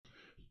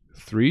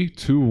Three,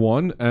 two,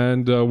 one,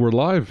 and we're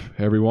live.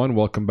 Hey, everyone,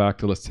 welcome back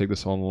to Let's Take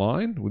This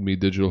Online with me,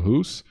 Digital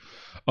Hoos.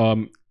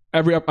 I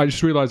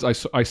just realized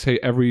I say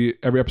every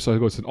episode I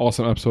go, it's an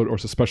awesome episode or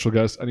it's a special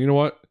guest, and you know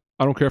what?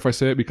 I don't care if I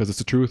say it because it's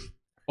the truth.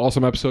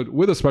 Awesome episode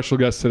with a special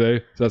guest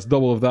today, so that's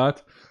double of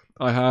that.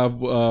 I have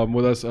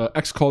with us an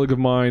ex-colleague of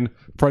mine,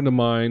 friend of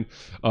mine,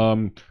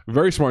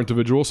 very smart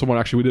individual. Someone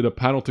actually we did a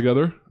panel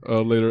together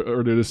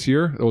earlier this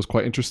year. That was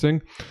quite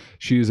interesting.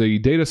 She's a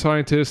data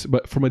scientist,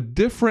 but from a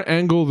different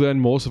angle than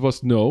most of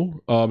us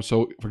know.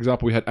 So, for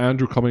example, we had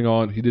Andrew coming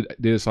on. He did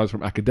data science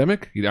from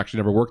academic. He actually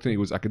never worked in it. He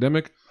was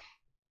academic.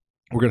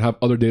 We're going to have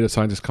other data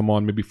scientists come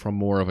on, maybe from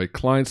more of a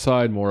client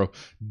side, more of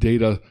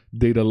data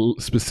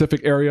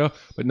specific area.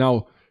 But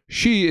now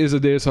she is a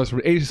data scientist from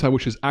the agency side,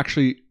 which is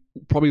actually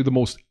probably the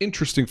most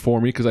interesting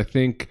for me because I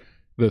think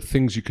the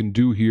things you can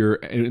do here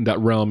in that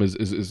realm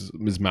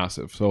is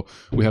massive. So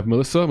we have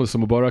Melissa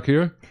Moubarak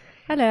here.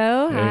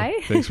 Hello, hi.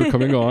 Thanks for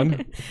coming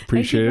on.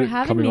 Appreciate it.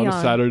 Coming on a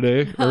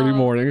Saturday, early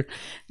morning.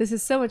 This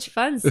is so much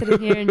fun sitting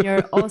here in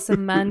your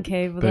awesome man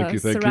cave with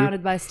us,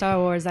 surrounded by Star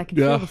Wars. I can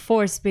feel the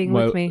Force being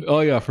with me. Oh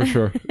yeah, for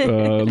sure.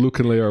 Luke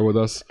and Leia are with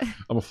us.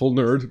 I'm a full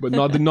nerd, but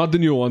not the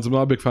new ones. I'm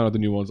not a big fan of the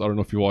new ones. I don't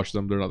know if you watched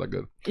them. They're not that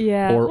good.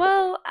 Yeah.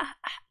 Well,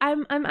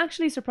 I'm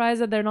actually surprised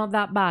that they're not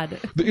that bad.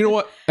 You know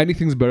what?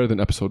 Anything's better than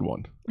episode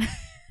 1.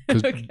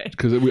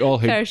 Because we all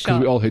hate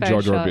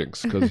Jar Jar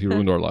Binks because he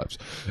ruined our lives.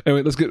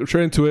 Anyway, let's get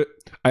straight into it.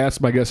 I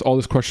asked my guests all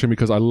this question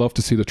because I love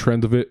to see the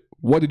trend of it.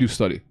 What did you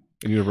study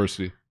in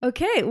university?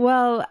 Okay,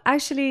 well,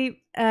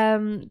 actually,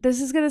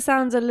 this is going to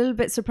sound a little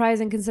bit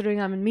surprising considering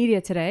I'm in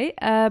media today,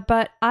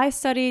 but I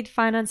studied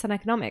finance and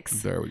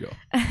economics. There we go.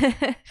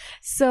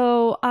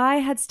 So I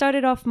had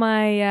started off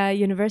my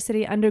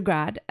university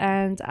undergrad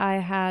and I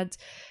had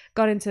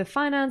got into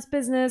finance,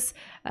 business.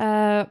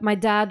 My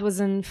dad was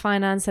in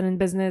finance and in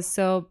business.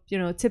 So,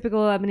 typical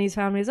Lebanese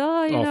families,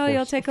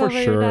 you'll take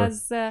over your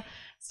dad's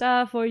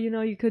stuff or,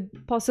 you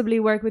could possibly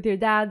work with your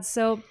dad.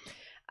 So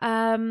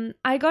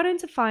I got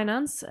into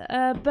finance,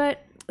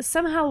 but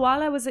somehow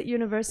while I was at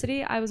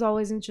university, I was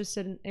always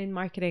interested in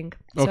marketing.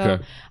 So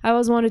I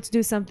always wanted to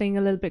do something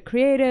a little bit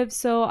creative.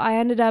 So I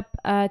ended up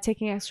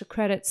taking extra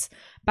credits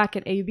back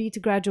at AUB to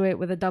graduate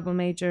with a double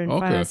major in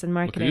finance and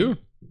marketing.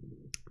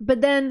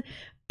 But then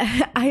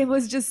I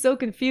was just so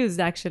confused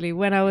actually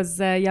when I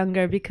was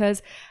younger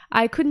because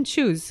I couldn't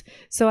choose.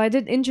 So I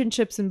did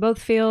internships in both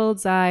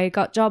fields. I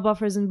got job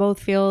offers in both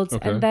fields.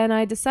 And then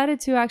I decided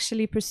to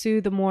actually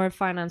pursue the more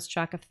finance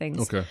track of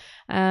things.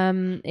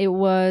 It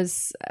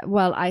was,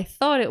 I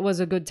thought it was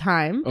a good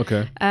time.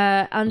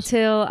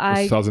 Until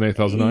I... 2008,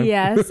 2009?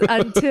 Yes,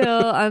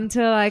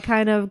 until I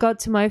kind of got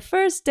to my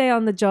first day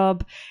on the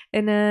job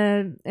in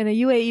a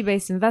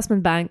UAE-based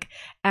investment bank.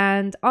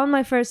 And on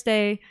my first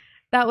day,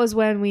 that was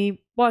when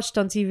we watched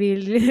on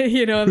TV,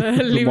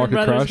 the Lehman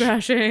Brothers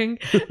crashing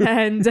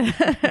and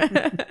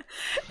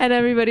and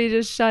everybody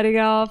just shutting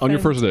off. On your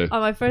first day? On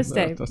my first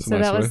day. That's so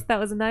nice way. that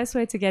was a nice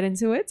way to get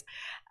into it.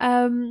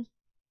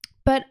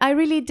 But I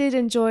really did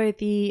enjoy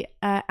the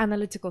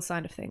analytical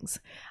side of things.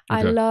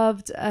 I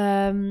loved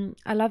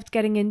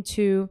getting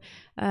into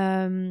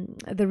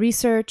the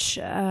research,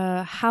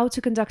 how to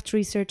conduct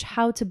research,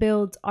 how to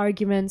build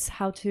arguments,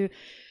 how to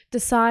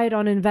decide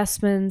on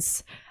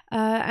investments.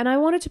 And I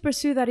wanted to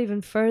pursue that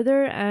even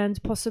further and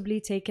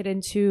possibly take it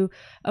into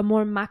a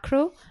more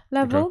macro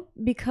level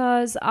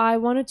because I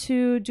wanted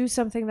to do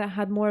something that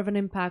had more of an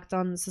impact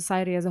on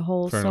society as a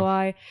whole. So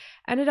I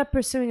ended up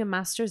pursuing a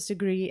master's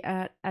degree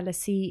at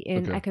LSE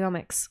in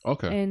economics,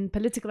 in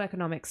political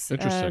economics,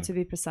 to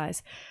be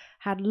precise.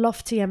 Had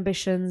lofty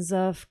ambitions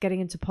of getting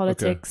into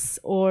politics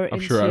or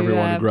I'm sure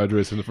everyone who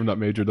graduates from that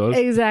major does.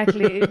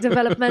 Exactly.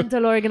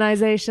 Developmental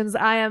organizations,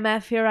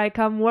 IMF, here I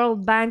come,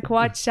 World Bank,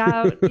 watch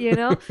out,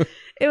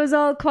 It was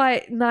all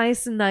quite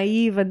nice and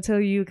naive until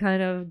you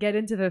kind of get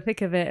into the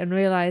thick of it and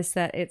realize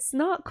that it's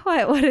not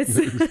quite what it's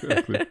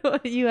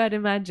what you had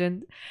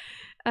imagined.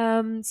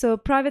 So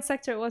private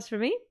sector it was for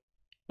me.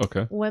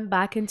 Went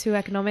back into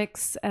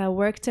economics,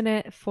 worked in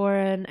it for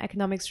an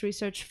economics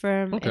research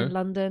firm in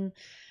London.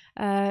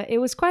 It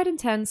was quite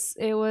intense.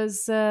 It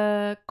was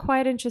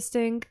quite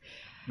interesting.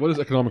 What does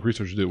economic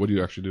research do? What do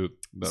you actually do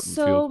in that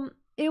field?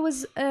 It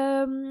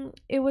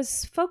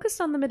was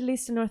focused on the Middle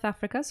East and North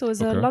Africa. So it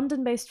was a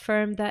London-based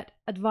firm that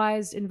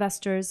advised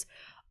investors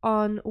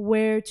on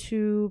where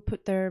to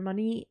put their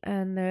money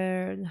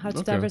and how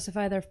to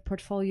diversify their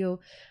portfolio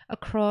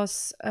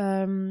across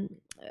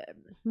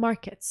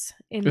markets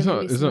in the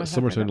Middle East. Isn't that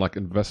similar to like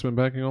investment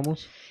banking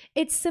almost?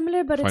 It's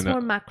similar, but it's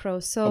more macro.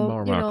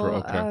 So,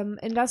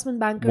 investment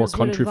bankers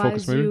more would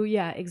advise maybe? you.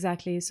 Yeah,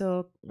 exactly.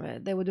 So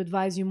they would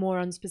advise you more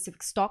on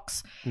specific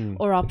stocks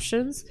or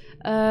options.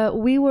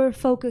 We were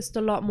focused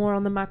a lot more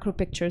on the macro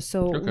picture.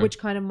 So which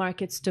kind of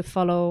markets to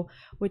follow,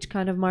 which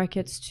kind of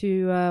markets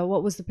to,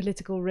 what was the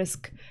political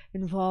risk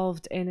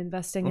involved in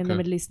investing in the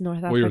Middle East and North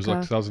Africa. What year was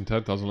like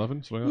 2010,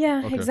 2011?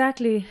 So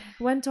exactly.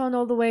 Went on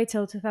all the way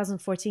till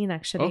 2014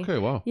 actually. Okay,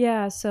 wow.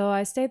 Yeah, so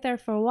I stayed there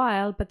for a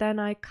while, but then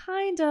I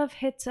kind of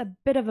hit a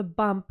bit of a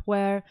bump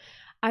where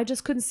I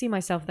just couldn't see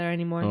myself there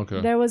anymore.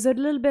 Okay. There was a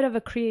little bit of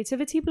a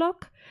creativity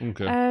block.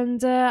 Okay.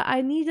 And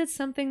I needed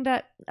something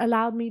that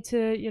allowed me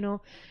to,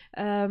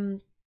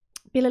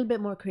 be a little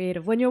bit more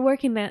creative. When you're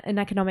working in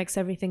economics,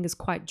 everything is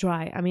quite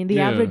dry. I mean,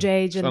 the average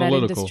age in that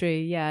analytical.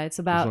 Industry, it's There's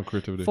about no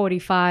creativity.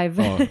 45.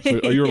 Oh,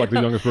 so you're like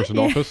the youngest person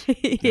in office?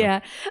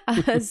 Yeah.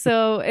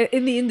 So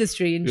in the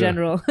industry in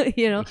general, That's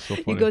so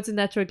you funny. go to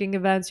networking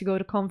events, you go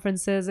to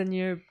conferences, and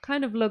you're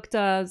kind of looked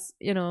as,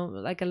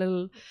 like a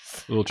little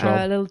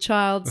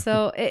child.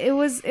 So it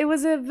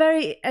was a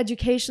very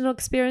educational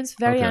experience,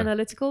 very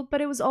analytical,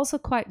 but it was also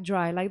quite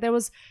dry. Like there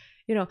was,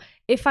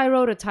 if I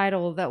wrote a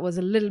title that was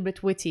a little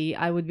bit witty,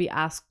 I would be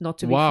asked not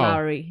to be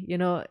flowery,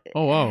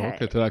 Oh, wow.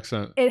 Okay, to that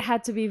extent. It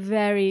had to be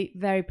very,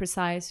 very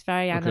precise,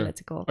 very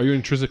analytical. Are you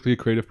intrinsically a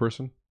creative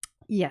person?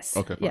 Yes.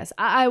 Okay. Fine. Yes.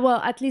 I well,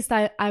 at least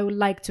I would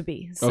like to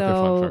be.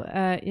 So,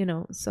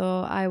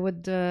 so I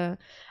would,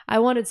 I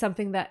wanted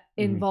something that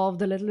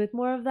involved a little bit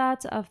more of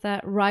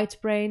that right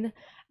brain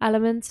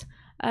element.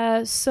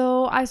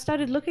 So I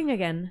started looking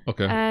again.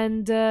 Okay.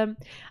 And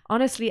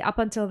honestly, up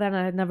until then,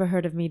 I had never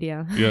heard of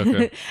media. Yeah.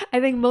 Okay. I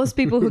think most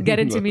people who get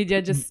into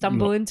media just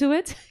stumble into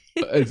it.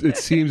 It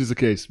seems it's the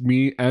case.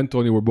 Me and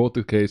Tony were both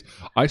the case.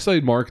 I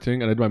studied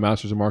marketing and I did my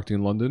master's in marketing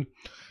in London,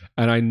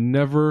 and I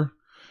never.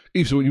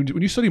 Eve, so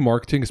when you study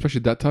marketing, especially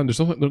at that time, there's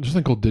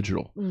nothing called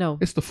digital. No,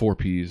 it's the 4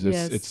 Ps.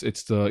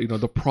 It's the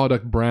the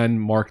product brand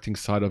marketing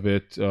side of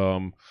it. It's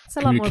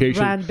a lot more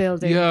brand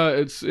building. Yeah,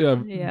 it's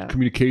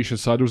communication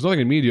side. There was nothing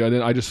in media, and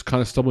then I just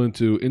kind of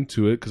stumbled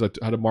into it because I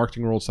had a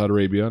marketing role in Saudi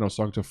Arabia, and I was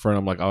talking to a friend.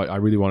 I'm like, I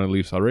really want to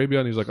leave Saudi Arabia,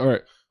 and he's like, all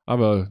right,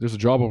 there's a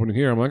job opening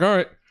here. I'm like, all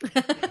right.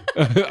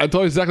 I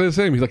told him exactly the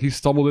same. He's like, he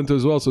stumbled into it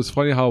as well. So it's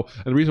funny how,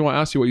 and the reason why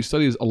I asked you what you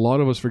study is a lot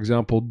of us, for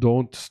example,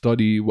 don't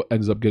study what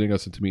ends up getting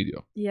us into media.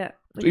 Yeah.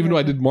 So even though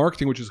I did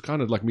marketing, which is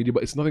kind of like media,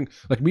 but it's nothing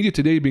like media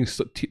today being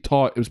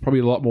taught. It was probably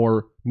a lot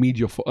more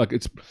media. Like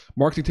it's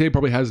marketing today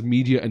probably has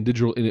media and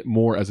digital in it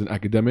more as an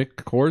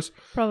academic course.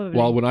 Probably.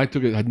 While when I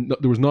took it,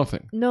 there was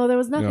nothing. No, there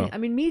was nothing. Yeah. I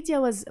mean, media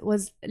was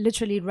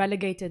literally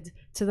relegated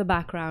to the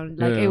background.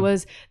 Like it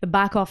was the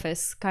back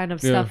office kind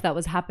of stuff that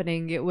was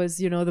happening. It was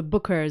the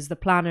bookers, the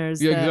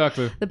planners,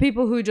 exactly. the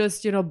people who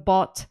just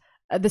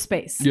the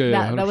space.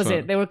 That was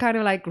it. They were kind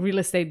of like real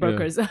estate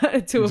brokers to a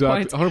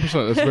point.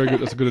 100%. That's very good.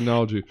 That's a good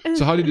analogy.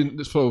 So how did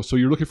you? So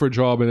you're looking for a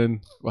job, and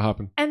then what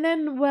happened? And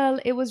then, well,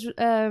 it was.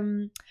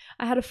 I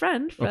had a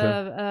friend,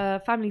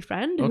 a family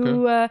friend,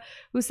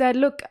 who said,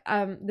 "Look,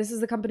 this is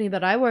the company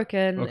that I work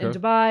in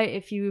Dubai.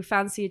 If you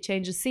fancy a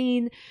change of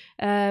scene,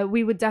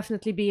 we would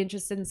definitely be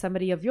interested in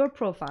somebody of your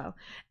profile.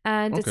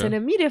 And it's in a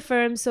media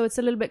firm, so it's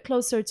a little bit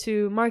closer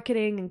to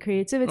marketing and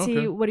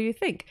creativity. What do you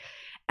think?"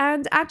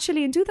 And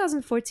actually in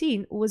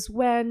 2014 was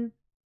when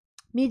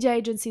media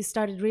agencies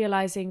started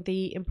realizing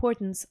the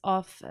importance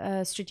of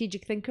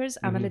strategic thinkers,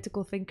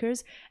 analytical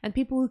thinkers, and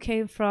people who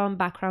came from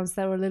backgrounds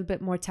that were a little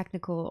bit more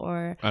technical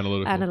or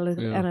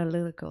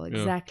analytical.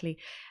 Exactly.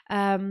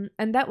 And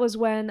that was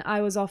when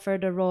I was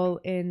offered a role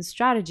in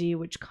strategy,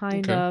 which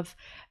kind of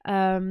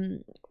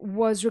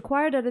was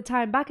required at the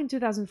time. Back in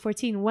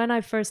 2014, when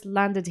I first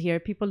landed here,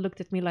 people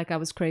looked at me like I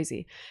was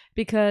crazy,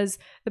 because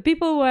the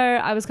people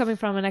where I was coming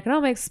from an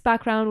economics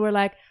background were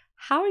like,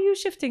 how are you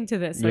shifting to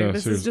this? Like,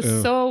 this is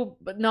just so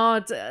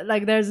not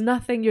like, there's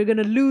nothing, you're going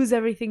to lose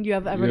everything you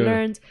have ever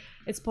learned.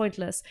 It's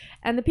pointless.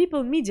 And the people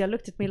in media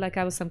looked at me like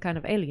I was some kind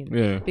of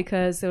alien,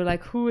 because they were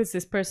like, who is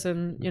this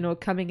person,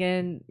 coming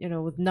in,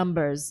 with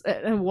numbers,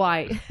 and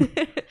why?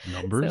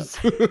 Numbers?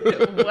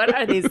 What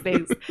are these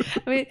things?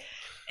 I mean,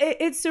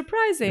 it's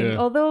surprising.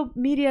 Although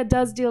media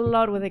does deal a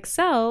lot with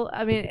Excel,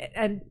 I mean,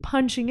 and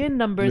punching in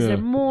numbers, they're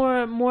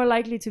more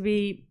likely to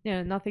be,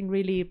 nothing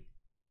really,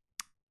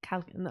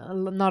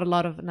 not a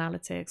lot of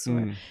analytics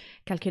or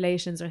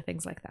calculations or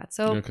things like that.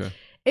 So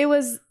it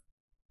was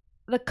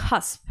the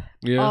cusp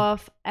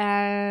of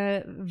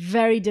a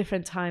very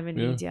different time in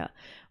media,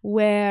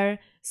 where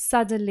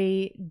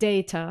suddenly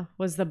data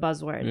was the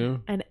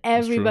buzzword, and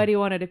everybody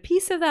wanted a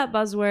piece of that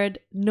buzzword.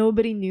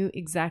 Nobody knew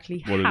exactly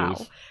how,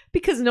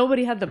 because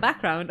nobody had the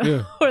background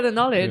or the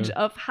knowledge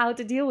of how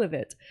to deal with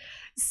it.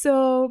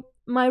 So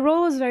my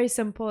role was very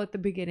simple at the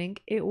beginning.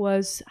 It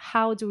was,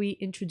 how do we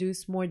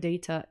introduce more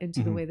data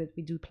into the way that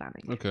we do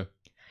planning?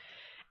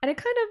 And it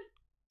kind of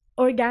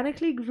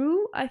organically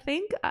grew, I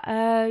think.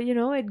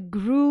 It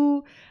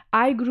grew.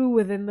 I grew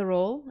within the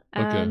role,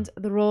 and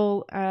the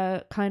role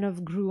kind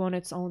of grew on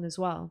its own as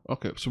well.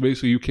 So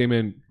basically you came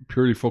in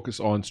purely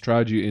focused on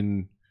strategy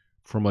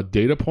from a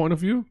data point of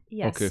view?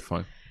 Yes. Okay,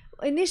 fine.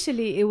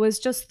 Initially, it was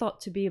just thought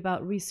to be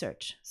about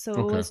research. So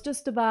it was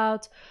just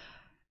about,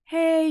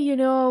 hey,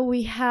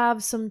 we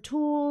have some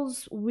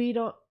tools, we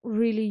don't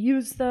really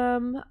use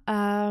them.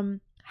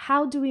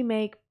 How do we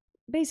make,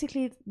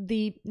 basically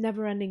the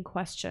never-ending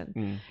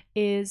question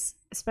is,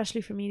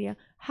 especially for media,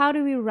 how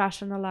do we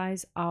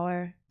rationalize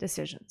our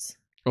decisions?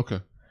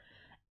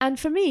 And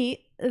for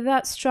me,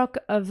 that struck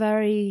a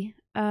very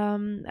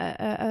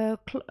a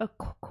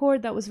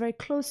chord that was very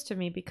close to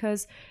me,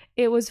 because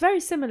it was very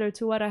similar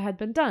to what I had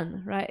been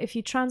done, right? If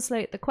you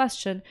translate the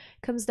question,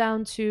 it comes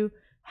down to,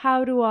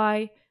 how do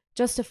I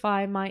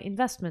justify my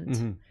investment?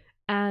 Mm-hmm.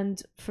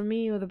 And for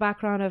me, with a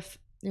background of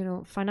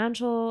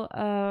financial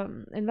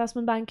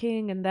investment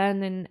banking and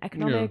then in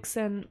economics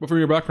and But from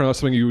your background, that's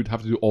something you would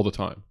have to do all the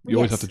time. You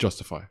always have to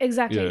justify.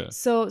 Exactly. Yeah.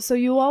 So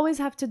you always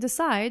have to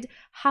decide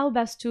how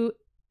best to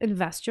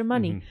invest your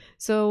money. Mm-hmm.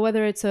 So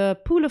whether it's a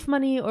pool of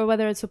money or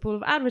whether it's a pool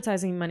of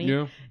advertising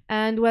money,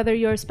 and whether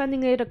you're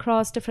spending it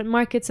across different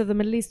markets of the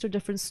Middle East or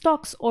different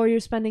stocks, or you're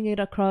spending it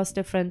across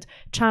different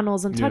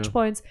channels and touch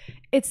points,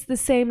 it's the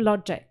same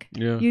logic.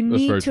 You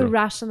need to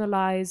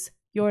rationalize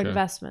your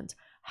investment.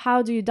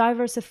 How do you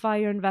diversify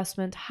your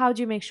investment? How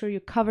do you make sure you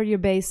cover your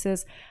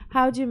bases?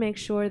 How do you make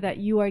sure that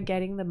you are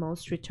getting the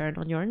most return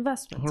on your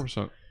investment?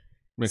 100%.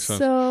 Makes sense.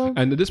 So,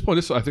 and at this point,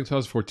 I think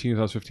 2014,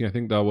 2015, I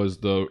think that was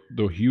the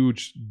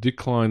huge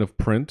decline of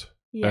print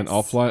and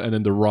offline, and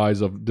then the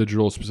rise of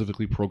digital,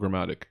 specifically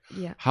programmatic.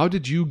 Yeah.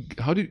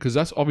 Because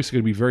that's obviously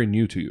going to be very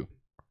new to you.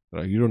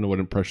 Right? You don't know what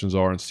impressions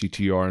are and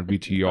CTR and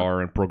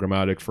VTR and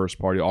programmatic, first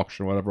party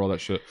auction, whatever, all that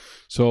shit.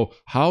 So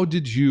how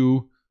did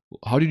you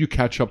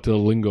catch up to the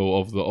lingo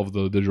of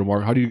the digital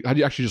market? How do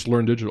you actually just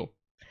learn digital?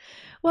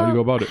 How do you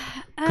go about it?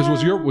 Because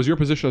was your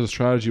position as a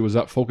strategy, was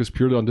that focused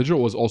purely on digital,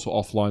 or was it also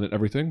offline and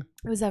everything?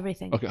 It was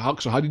everything. Okay,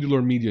 so how did you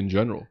learn media in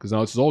general? Because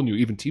now it's all new,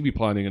 even TV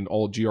planning and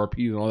all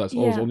GRP and all that's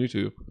all new to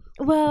you.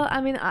 Well,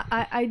 I mean,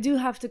 I do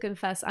have to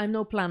confess, I'm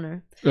no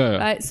planner.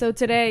 Right? So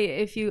today,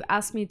 if you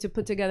ask me to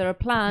put together a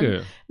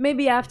plan,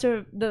 maybe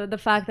after the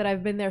fact that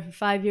I've been there for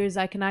 5 years,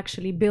 I can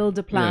actually build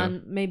a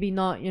plan, maybe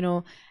not,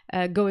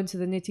 go into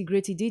the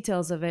nitty-gritty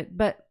details of it.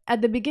 But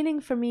at the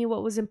beginning, for me,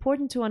 what was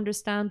important to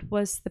understand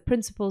was the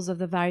principles of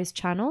the various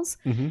channels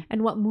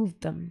and what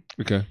moved them.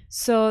 Okay.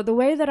 So the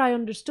way that I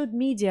understood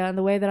media and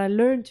the way that I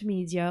learned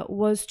media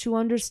was to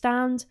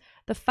understand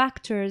the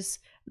factors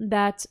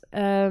that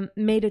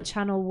made a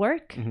channel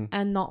work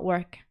and not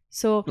work.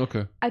 So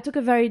I took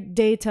a very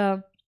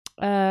data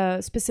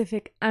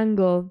specific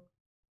angle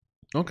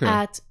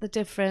at the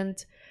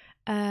different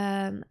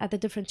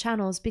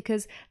channels,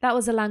 because that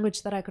was a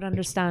language that I could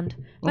understand.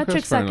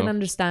 Metrics I can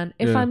understand.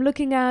 If I'm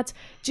looking at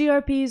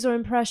GRPs or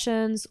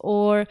impressions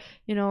or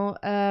the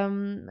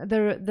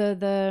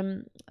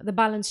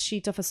balance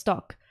sheet of a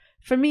stock,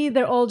 for me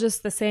they're all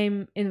just the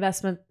same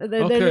investment.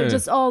 They're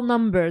just all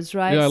numbers,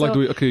 right? Yeah, I like the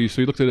way.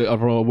 So you looked at it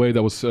from a way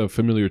that was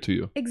familiar to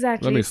you.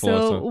 Exactly. That makes a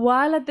lot of sense.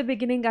 While at the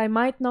beginning I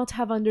might not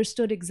have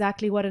understood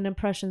exactly what an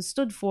impression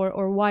stood for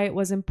or why it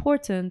was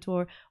important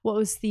or what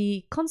was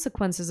the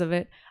consequences of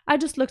it, I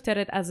just looked at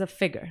it as a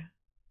figure.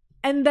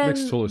 And then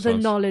the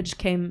knowledge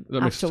came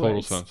afterwards. Makes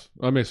total sense.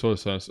 That makes total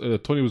sense.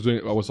 Tony was I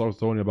was talking to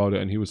Tony about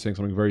it, and he was saying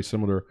something very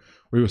similar.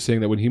 Where he was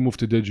saying that when he moved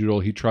to digital,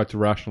 he tried to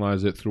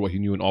rationalize it through what he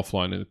knew in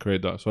offline and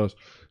create that. So that's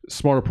a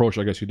smart approach,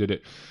 I guess you did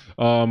it.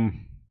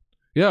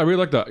 Yeah, I really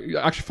like that.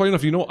 Actually,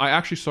 funny enough, I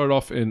actually started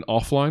off in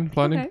offline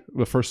planning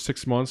the first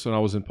 6 months, and I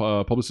was in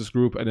Publicist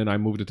Group, and then I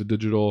moved it to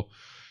digital.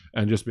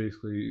 And just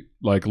basically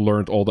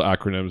learned all the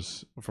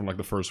acronyms from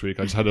the first week.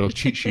 I just had a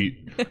cheat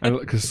sheet, and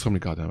because so many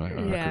goddamn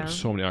acronyms,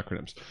 so many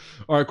acronyms.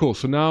 All right, cool.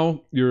 So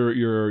now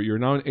you're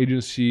now an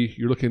agency.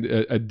 You're looking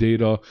at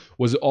data.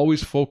 Was it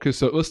always focused?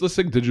 So let's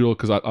think digital,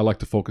 because I like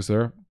to focus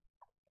there.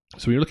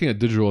 So when you're looking at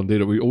digital and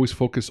data, we always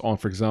focus on,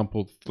 for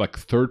example,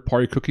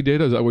 third-party cookie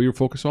data. Is that what you're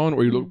focused on,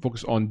 or you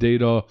focus on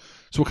data?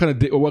 So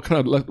what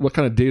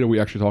kind of data are we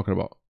actually talking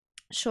about?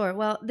 Sure.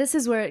 Well, this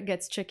is where it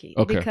gets tricky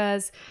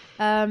because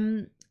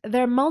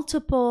there are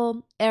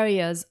multiple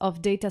areas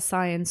of data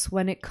science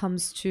when it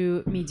comes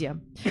to media.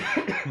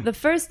 The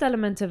first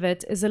element of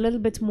it is a little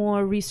bit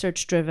more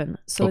research driven.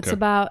 So it's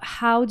about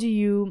how do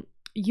you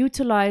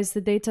utilize the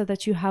data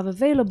that you have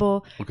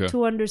available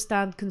to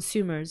understand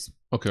consumers.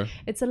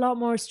 It's a lot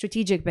more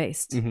strategic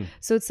based.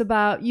 So it's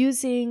about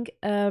using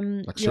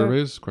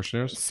surveys,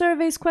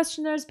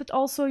 questionnaires, but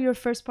also your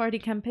first party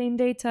campaign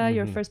data,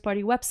 your first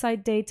party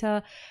website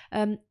data.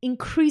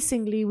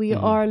 Increasingly, we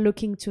are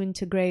looking to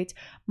integrate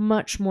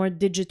much more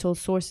digital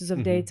sources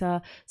of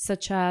data,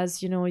 such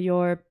as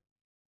your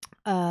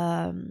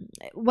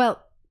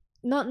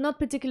not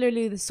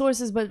particularly the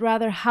sources, but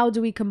rather how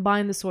do we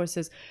combine the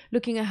sources,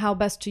 looking at how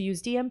best to use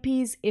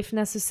DMPs if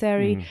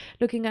necessary,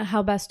 looking at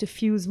how best to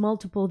fuse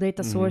multiple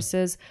data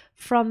sources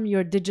from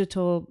your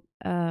digital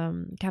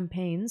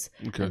campaigns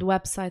and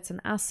websites and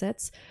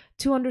assets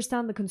to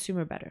understand the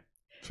consumer better.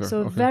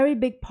 So a very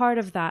big part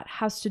of that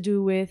has to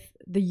do with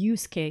the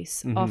use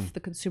case of the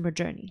consumer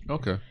journey.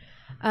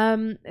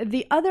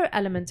 The other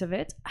element of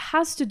it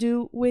has to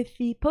do with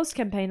the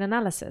post-campaign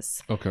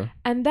analysis.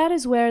 And that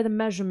is where the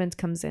measurement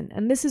comes in.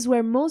 And this is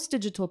where most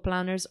digital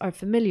planners are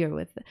familiar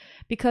with,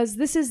 because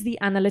this is the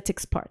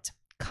analytics part,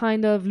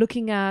 kind of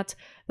looking at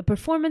the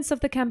performance of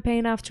the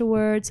campaign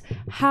afterwards.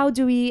 How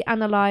do we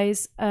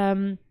analyze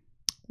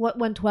what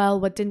went well,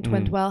 what didn't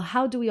went well?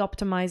 How do we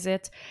optimize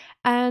it?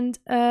 And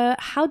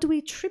how do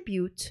we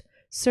tribute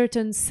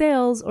certain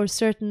sales or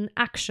certain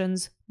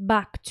actions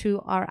back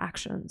to our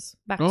actions,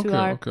 back to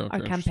our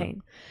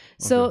campaign.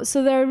 So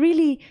there are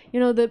really,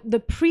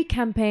 the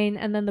pre-campaign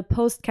and then the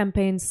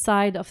post-campaign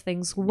side of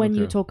things when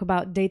you talk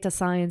about data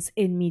science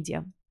in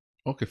media.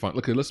 Okay, fine.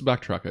 Okay, let's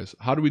backtrack, guys.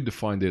 How do we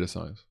define data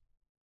science?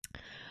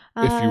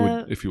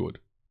 If you would.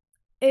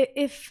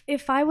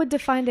 If I would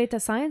define data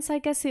science, I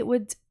guess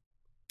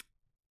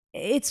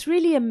it's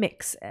really a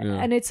mix,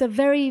 and it's a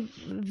very,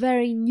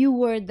 very new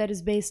word that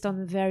is based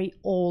on very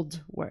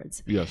old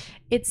words. Yes.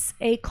 It's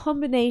a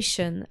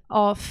combination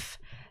of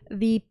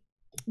the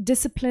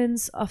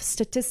disciplines of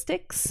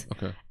statistics,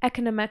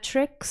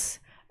 econometrics,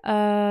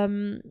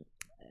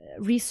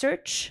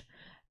 research,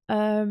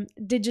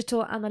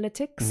 digital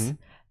analytics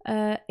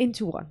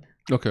into one.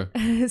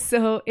 Okay.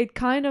 So it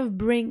kind of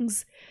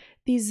brings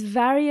these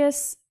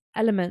various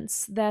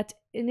elements that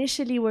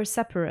initially were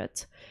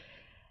separate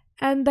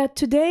and that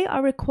today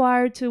are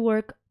required to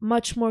work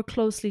much more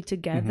closely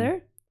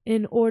together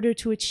in order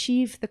to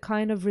achieve the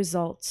kind of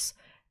results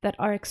that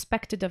are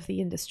expected of the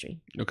industry.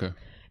 Okay.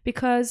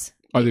 Because...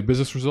 Are they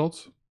business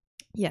results?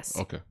 Yes.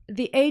 Okay.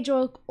 The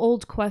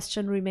age-old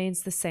question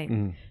remains the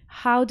same.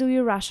 How do we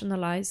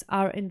rationalize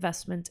our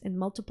investment in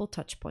multiple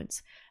touch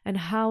points? And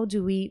how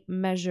do we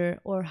measure,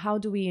 or how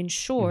do we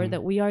ensure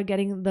that we are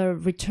getting the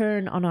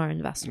return on our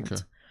investment?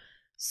 Okay.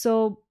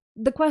 So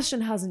the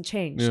question hasn't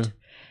changed. Yeah.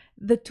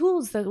 The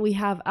tools that we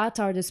have at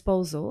our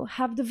disposal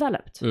have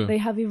developed. Yeah. They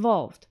have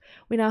evolved.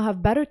 We now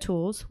have better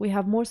tools. We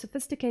have more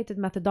sophisticated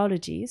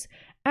methodologies,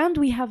 and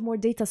we have more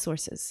data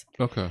sources.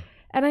 Okay.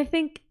 And I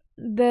think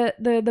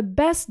the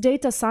best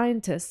data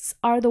scientists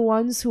are the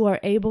ones who are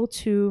able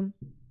to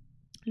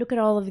look at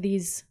all of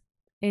these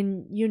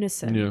in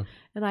unison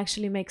and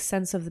actually make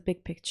sense of the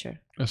big picture.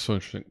 That's so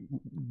interesting.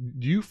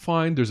 Do you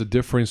find there's a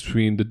difference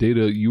between the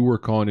data you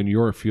work on in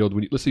your field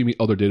when let's say you meet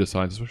other data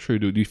scientists? I'm sure you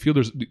do. Do you feel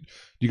are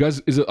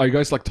you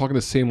guys like talking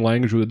the same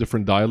language with a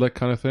different dialect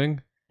kind of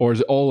thing? Or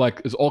is it all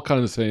kind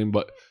of the same,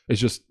 but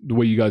it's just the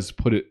way you guys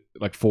put it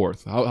like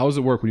forth? How does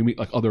it work when you meet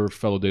like other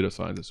fellow data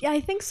scientists? Yeah,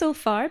 I think so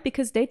far,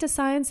 because data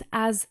science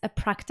as a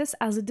practice,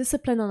 as a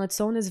discipline on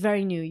its own, is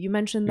very new. You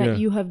mentioned that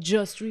you have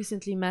just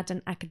recently met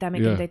an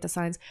academic in data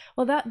science.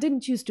 Well, that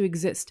didn't used to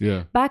exist.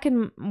 Yeah. Back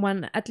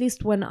at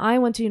least when I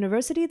went to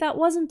university, that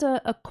wasn't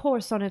a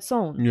course on its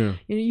own. Yeah.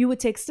 You would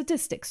take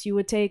statistics, you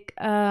would take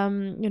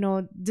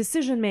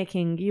decision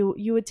making,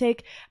 you would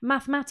take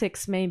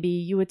mathematics, maybe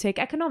you would take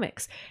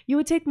economics, you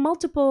would take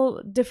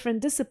multiple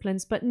different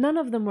disciplines, but none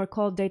of them were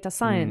called data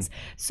science.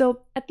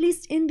 So at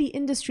least in the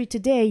industry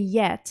today,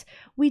 yet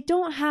we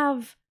don't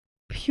have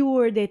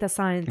pure data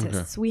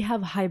scientists. We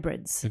have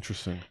hybrids.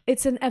 Interesting.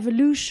 It's an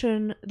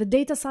evolution. The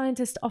data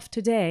scientist of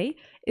today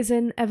is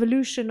an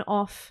evolution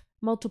of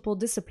multiple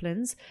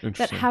disciplines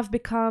that have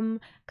become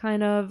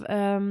kind of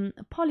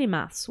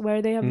polymaths,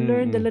 where they have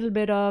learned a little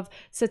bit of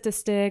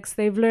statistics,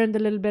 they've learned a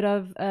little bit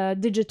of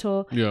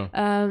digital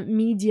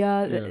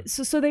media.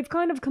 So they've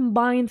kind of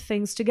combined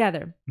things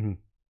together.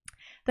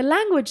 The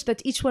language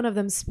that each one of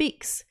them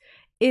speaks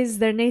is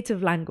their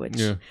native language.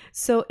 Yeah.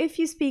 So if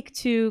you speak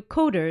to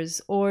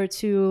coders or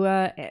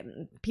to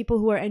people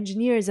who are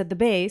engineers at the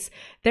base,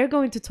 they're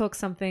going to talk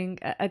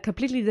a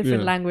completely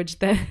different language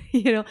that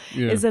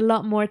is a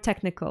lot more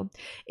technical.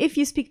 If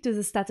you speak to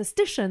the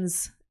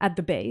statisticians at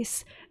the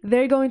base,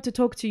 they're going to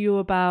talk to you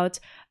about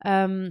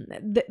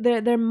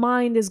their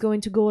mind is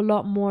going to go a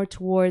lot more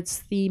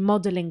towards the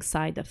modeling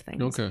side of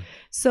things. Okay.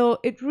 So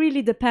it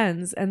really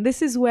depends, and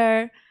this is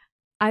where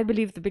I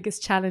believe the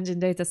biggest challenge in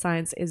data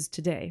science is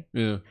today.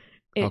 Yeah.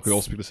 How can we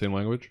all speak the same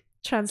language?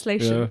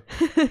 Translation.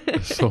 Yeah.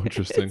 That's so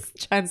interesting.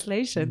 It's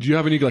translation. Do you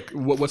have any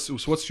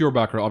what's your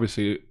background?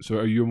 Obviously, so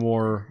are you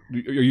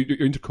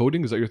you're into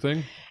coding? Is that your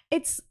thing?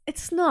 It's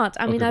not.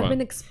 I mean, I've been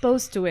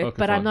exposed to it,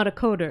 but I'm not a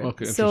coder.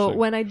 Okay, so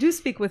when I do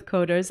speak with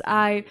coders,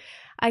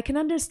 I can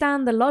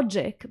understand the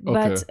logic,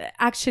 but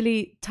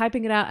actually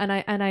typing it out,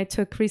 and I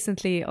took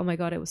recently, oh my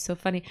God, it was so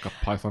funny. A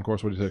Python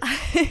course, what did you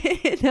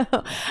take? No,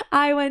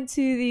 I went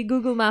to the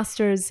Google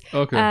Masters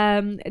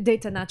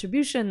data and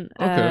attribution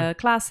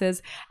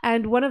classes,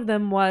 and one of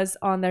them was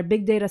on their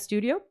Big Data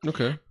Studio.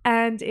 Okay.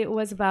 And it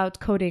was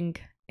about coding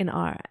in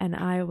R, and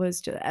I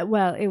was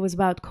it was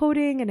about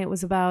coding, and it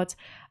was about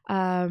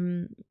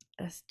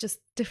just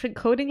different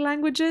coding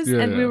languages,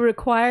 and we were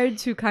required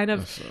to kind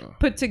of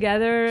put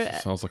together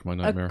sounds like my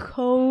nightmare. A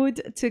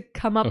code to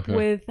come up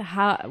with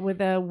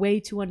a way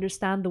to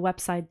understand the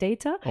website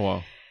data. Oh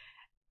wow.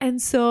 And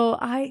so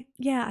I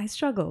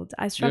struggled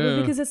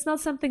because it's not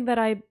something that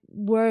I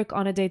work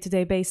on a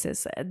day-to-day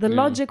basis. The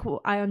logic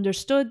I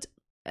understood,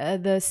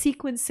 the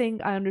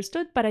sequencing I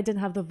understood, but I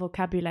didn't have the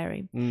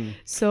vocabulary.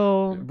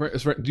 So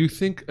do you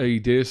think a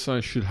data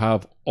science should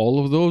have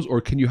all of those, or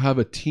can you have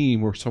a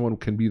team where someone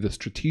can be the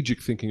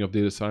strategic thinking of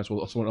data science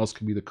while someone else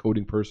can be the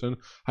coding person?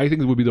 How do you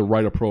think it would be the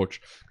right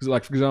approach? Because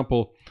like, for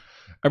example,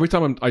 every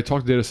time I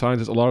talk to data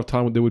scientists, a lot of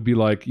time they would be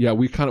like, yeah,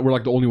 we're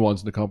like the only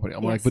ones in the company.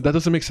 I'm like, but that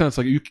doesn't make sense.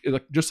 Like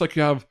just like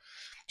you have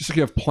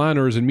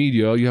planners in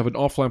media, you have an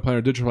offline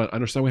planner, digital planner. I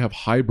understand we have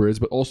hybrids,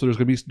 but also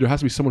there has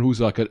to be someone who's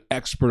like an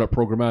expert at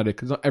programmatic,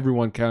 because not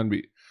everyone can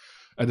be.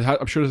 And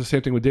I'm sure there's the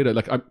same thing with data.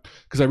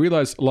 Because I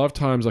realized a lot of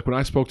times, like when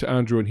I spoke to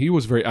Andrew and he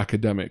was very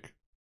academic,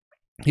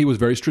 he was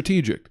very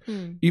strategic.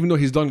 Even though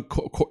he's done,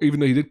 even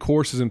though he did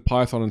courses in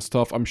Python and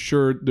stuff, I'm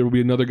sure there will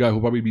be another guy who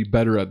will probably be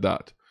better at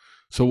that.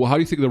 So how do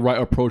you think the right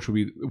approach would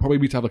be? It would probably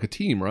be to have like a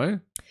team, right?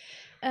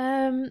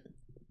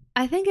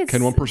 I think it's...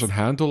 Can one person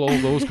handle all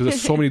of those? Because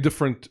there's so many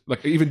different,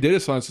 like even data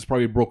science is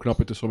probably broken up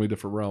into so many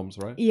different realms,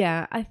 right?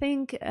 Yeah, I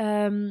think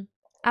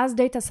as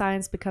data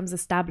science becomes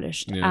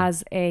established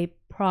as a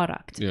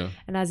product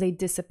and as a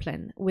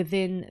discipline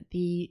within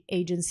the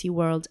agency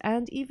world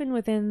and even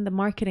within the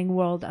marketing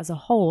world as a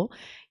whole,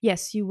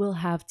 yes, you will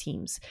have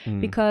teams.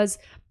 Because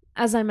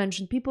as I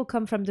mentioned, people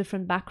come from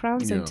different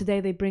backgrounds and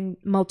today they bring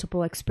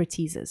multiple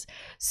expertises.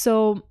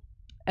 So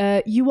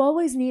you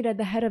always need at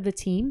the head of the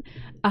team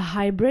a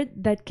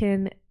hybrid that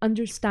can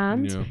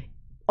understand,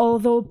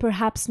 although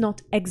perhaps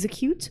not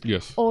execute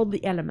all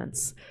the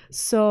elements.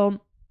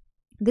 So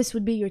this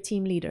would be your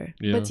team leader.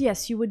 But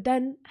yes, you would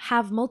then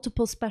have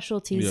multiple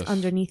specialties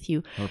underneath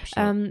you.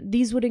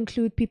 These would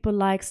include people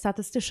like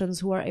statisticians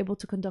who are able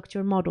to conduct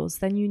your models.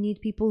 Then you need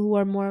people who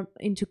are more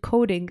into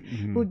coding,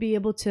 who would be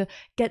able to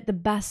get the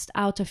best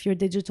out of your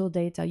digital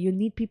data. You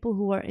need people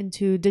who are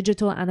into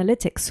digital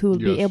analytics, who will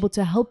be able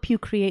to help you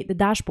create the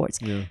dashboards.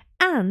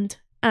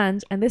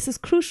 And this is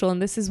crucial,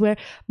 and this is where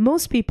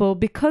most people,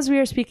 because we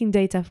are speaking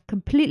data,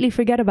 completely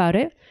forget about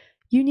it.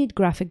 You need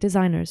graphic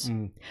designers.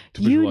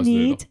 You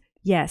need... data.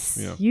 Yes,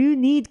 you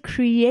need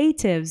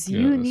creatives.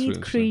 You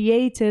need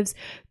creatives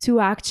to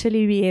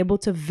actually be able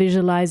to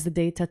visualize the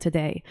data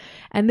today.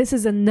 And this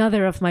is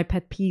another of my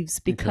pet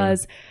peeves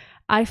because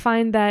I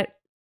find that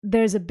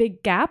there's a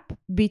big gap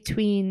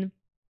between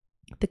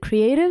the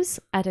creatives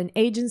at an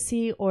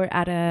agency or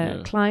at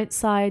a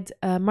client-side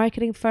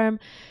marketing firm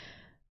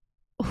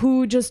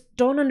who just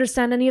don't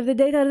understand any of the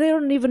data. They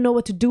don't even know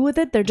what to do with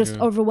it. They're just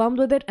overwhelmed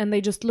with it and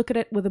they just look at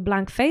it with a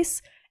blank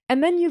face.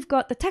 And then you've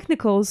got the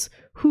technicals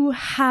who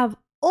have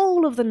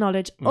all of the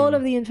knowledge, all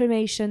of the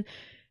information,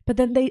 but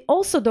then they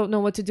also don't know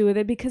what to do with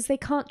it because they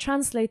can't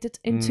translate it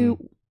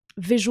into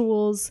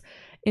visuals,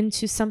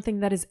 into something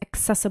that is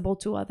accessible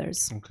to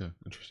others. Okay,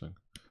 interesting.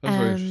 That's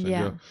very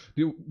interesting.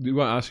 Do you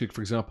want to ask you,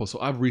 for example, so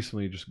I've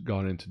recently just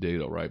gone into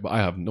data, right? But I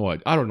have no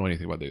idea. I don't know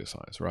anything about data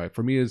science, right?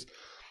 For me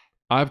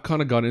I've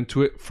kind of got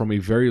into it from a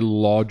very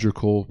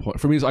logical point.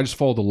 For me, I just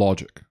follow the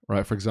logic,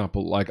 right? For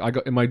example, like I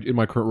got in my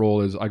current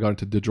role I got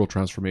into digital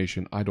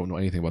transformation. I don't know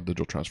anything about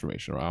digital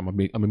transformation, right? I'm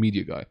a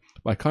media guy,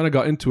 but I kind of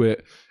got into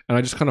it and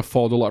I just kind of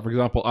followed a lot. For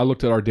example, I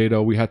looked at our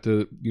data. We had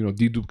to,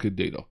 deduplicate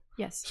data.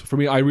 Yes. So for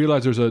me, I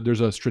realized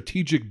there's a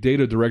strategic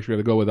data direction we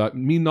have to go with that.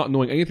 Me not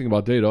knowing anything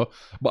about data,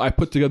 but I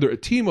put together a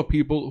team of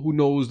people who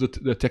knows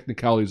the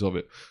technicalities of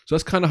it. So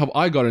that's kind of how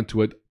I got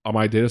into it. Am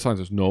I a data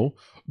scientist? No.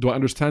 Do I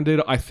understand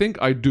data? I think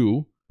I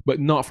do, but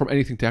not from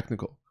anything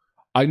technical.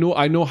 I know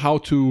how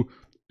to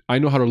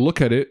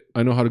look at it.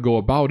 I know how to go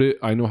about it.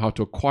 I know how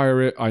to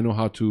acquire it. I know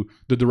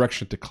the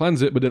direction to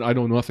cleanse it, but then I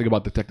don't know nothing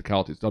about the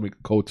technicalities. Tell me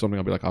code something,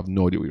 I'll be like, I have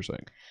no idea what you're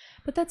saying.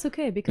 But that's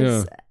okay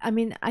because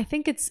I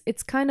think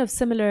it's kind of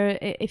similar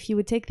if you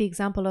would take the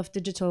example of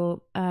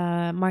digital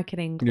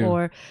marketing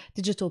or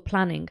digital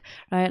planning,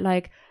 right?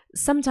 Like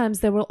sometimes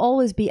there will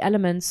always be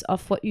elements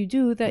of what you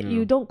do that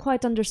you don't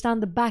quite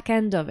understand the back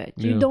end of it.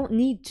 You don't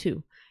need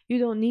to. You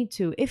don't need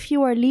to. If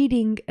you are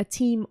leading a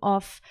team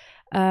of,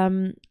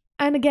 and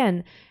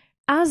again,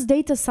 as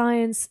data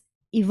science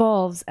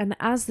evolves and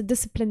as the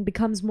discipline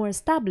becomes more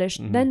established,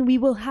 then we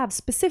will have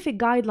specific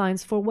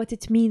guidelines for what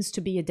it means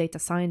to be a data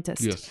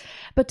scientist. Yes.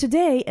 But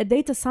today, a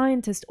data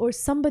scientist or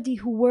somebody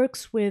who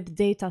works with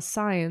data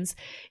science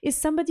is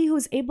somebody who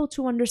is able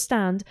to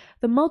understand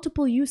the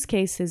multiple use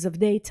cases of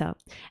data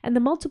and the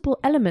multiple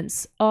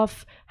elements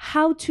of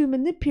how to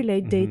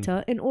manipulate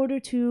data in order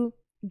to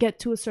get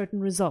to a certain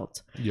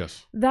result.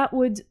 Yes. That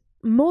would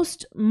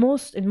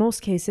in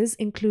most cases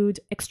include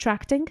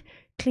extracting,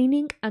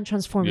 cleaning, and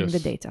transforming the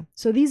data.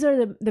 So these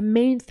are the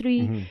main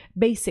three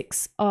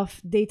basics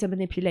of data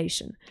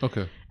manipulation.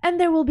 Okay. And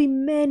there will be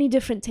many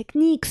different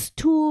techniques,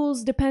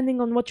 tools,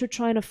 depending on what you're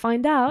trying to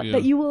find out,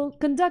 that you will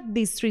conduct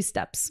these 3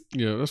 steps.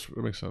 Yeah, that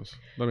makes sense.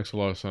 That makes a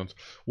lot of sense.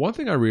 One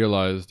thing I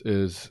realized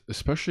is,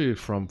 especially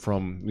from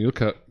you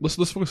look at, let's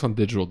focus on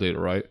digital data,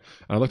 right?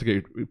 And I'd like to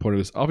get your point of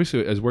this.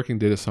 Obviously, as working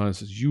data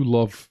scientists, you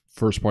love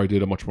first-party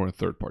data much more than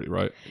third-party,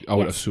 right? I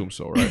would assume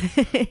so,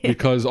 right?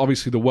 Because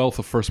obviously the wealth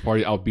of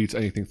first-party outbeats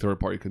anything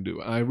third-party can do.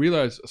 And I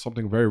realized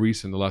something very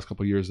recent in the last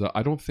couple of years that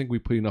I don't think we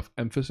put enough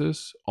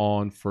emphasis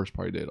on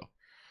first-party data.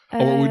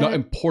 Or we not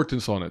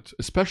importance on it,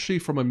 especially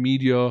from a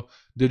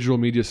digital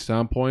media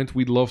standpoint.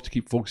 We'd love to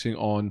keep focusing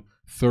on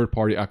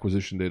third-party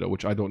acquisition data,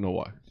 which I don't know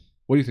why.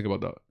 What do you think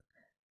about that?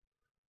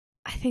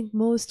 I think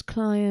most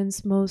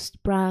clients,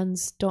 most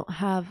brands don't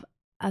have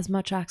as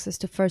much access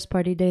to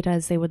first-party data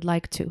as they would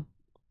like to.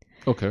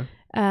 Okay.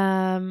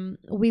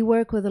 We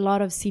work with a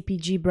lot of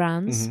CPG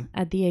brands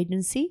at the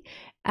agency,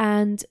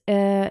 and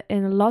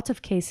in a lot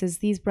of cases,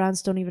 these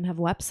brands don't even have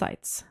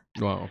websites.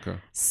 Wow, okay.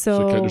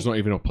 So there's not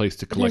even a place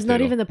to collect data. There's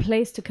not even a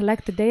place to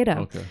collect the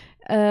data.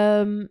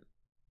 Okay.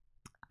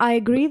 I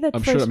agree that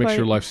I'm sure that makes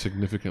your life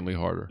significantly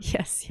harder.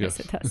 Yes,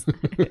 it does.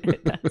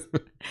 It does.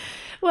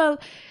 Well,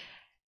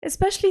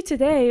 Especially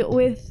today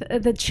with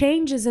the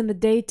changes in the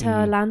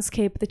data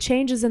landscape, the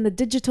changes in the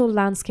digital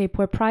landscape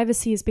where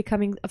privacy is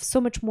becoming of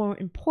so much more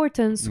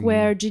importance,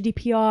 where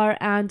GDPR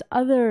and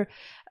other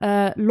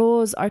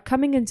laws are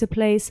coming into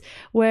place,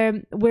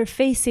 where we're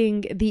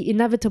facing the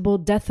inevitable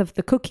death of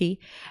the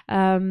cookie,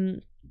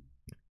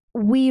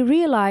 we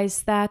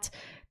realize that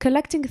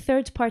collecting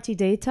third-party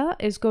data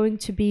is going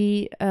to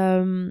be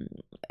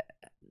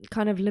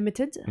kind of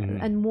limited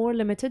and more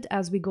limited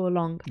as we go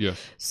along.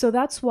 Yes. So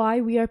that's why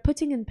we are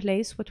putting in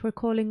place what we're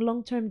calling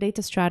long-term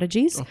data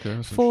strategies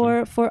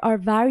for our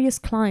various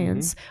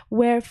clients,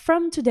 where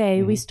from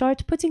today we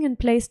start putting in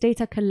place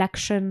data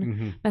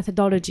collection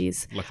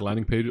methodologies. Like a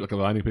landing page,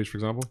 for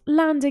example?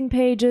 Landing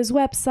pages,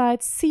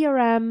 websites,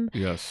 CRM.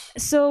 Yes.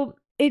 So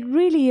it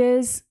really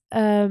is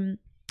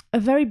a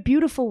very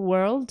beautiful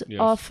world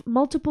of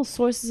multiple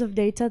sources of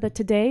data that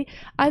today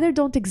either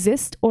don't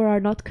exist or are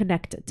not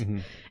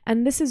connected.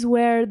 And this is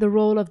where the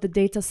role of the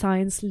data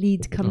science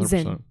lead comes 100%.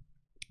 in.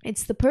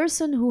 It's the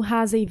person who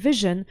has a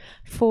vision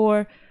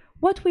for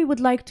what we would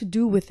like to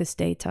do with this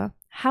data.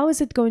 How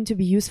is it going to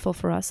be useful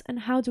for us? And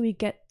how do we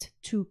get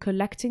to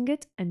collecting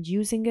it and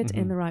using it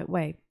in the right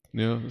way?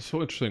 Yeah, it's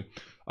so interesting.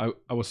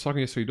 I was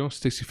talking yesterday, you know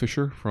Stacey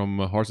Fisher from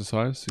Hearts and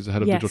Size? She's the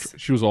head of digital.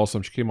 She was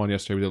awesome. She came on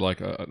yesterday. We did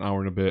like an hour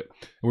and a bit.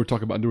 And we were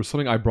talking about, and there was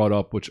something I brought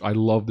up, which I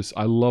love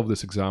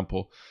this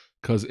example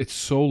because it's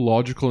so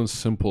logical and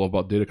simple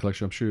about data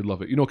collection. I'm sure you'd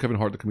love it. You know Kevin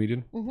Hart, the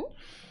comedian?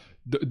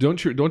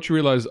 Don't you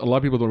realize, a lot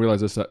of people don't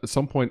realize this, that at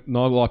some point,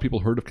 not a lot of people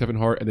heard of Kevin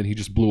Hart and then he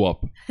just blew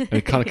up and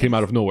it kind of came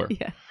out of nowhere.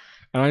 Yeah.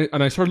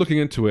 And I started looking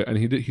into it, and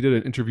he did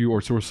an interview,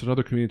 or there was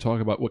another comedian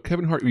talking about what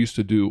Kevin Hart used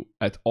to do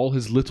at all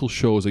his little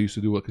shows. I used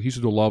to do it because he used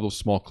to do a lot of those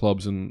small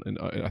clubs, and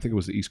I think it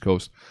was the East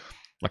Coast,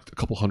 like a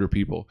couple hundred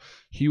people.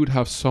 He would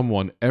have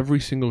someone every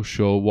single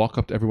show walk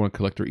up to everyone and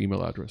collect their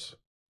email address,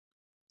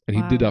 and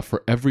he did that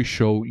for every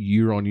show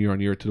year on year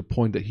on year, to the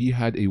point that he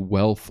had a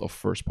wealth of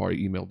first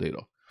party email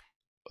data.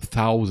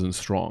 Thousands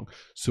strong.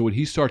 So when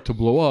he started to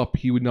blow up,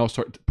 he would now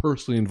start to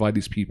personally invite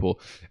these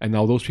people, and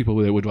now those people,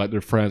 they would invite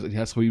their friends, and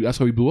that's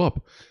how he blew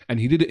up. And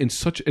he did it in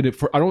such,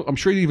 I'm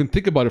sure he didn't even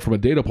think about it from a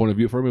data point of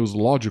view. For him, it was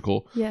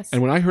logical. Yes.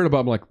 And when I heard about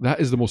it, I'm like, that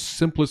is the most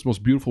simplest,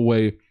 most beautiful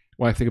way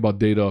when I think about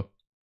data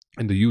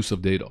and the use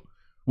of data.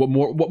 What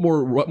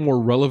more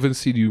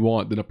relevancy do you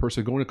want than a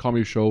person going to a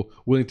comedy show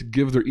willing to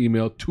give their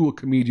email to a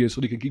comedian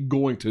so they can keep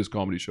going to his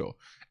comedy show?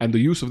 And the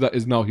use of that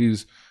is now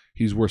he's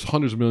worth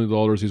hundreds of millions of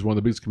dollars. He's one of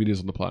the biggest comedians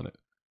on the planet.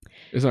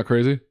 Isn't that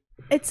crazy?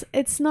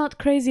 It's not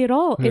crazy at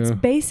all. It's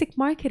basic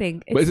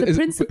marketing. It's the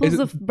principles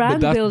of brand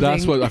building.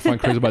 That's what I find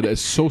crazy about it.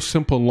 It's so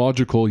simple and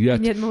logical,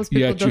 yet most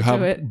people don't you have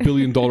do it.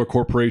 billion-dollar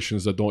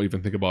corporations that don't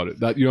even think about it.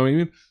 That, you know what I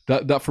mean?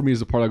 That for me is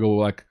the part I go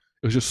like,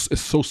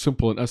 it's so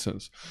simple in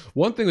essence.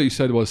 One thing that you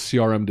said was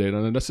CRM data,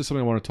 and this is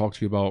something I want to talk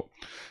to you about,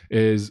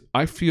 is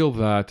I feel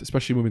that,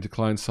 especially moving to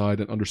client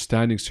side and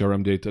understanding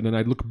CRM data, and then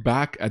I look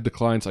back at the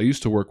clients I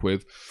used to work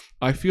with,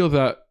 I feel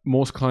that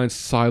most clients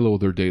silo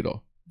their data.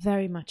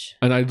 Very much.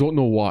 And I don't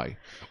know why.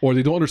 Or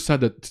they don't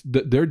understand that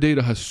their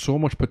data has so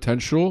much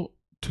potential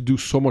to do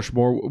so much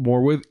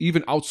more with,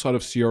 even outside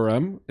of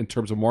CRM in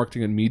terms of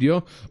marketing and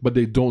media, but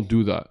they don't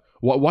do that.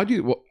 Why do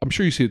you? I'm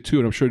sure you see it too,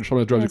 and I'm sure it's something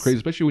that drives you crazy,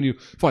 especially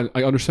when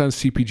I understand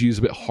CPG is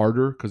a bit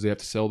harder because they have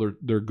to sell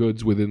their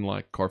goods within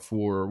like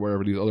Carrefour or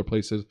wherever these other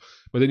places.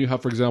 But then you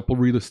have, for example,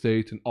 real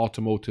estate and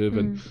automotive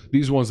and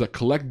these ones that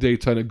collect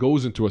data and it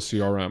goes into a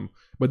CRM,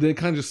 but then it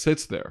kind of just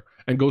sits there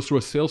and goes through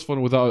a sales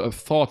funnel without a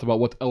thought about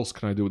what else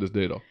can I do with this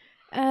data.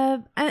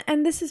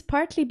 And this is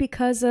partly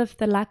because of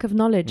the lack of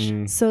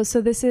knowledge. So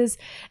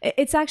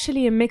it's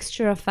actually a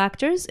mixture of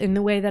factors in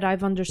the way that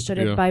I've understood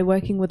it by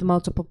working with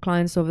multiple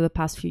clients over the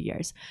past few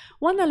years.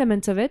 One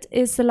element of it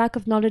is the lack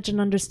of knowledge and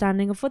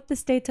understanding of what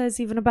this data is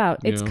even about.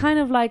 It's kind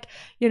of like,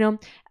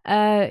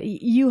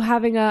 you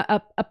having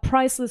a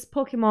priceless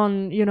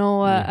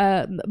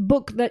Pokemon,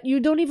 book that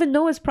you don't even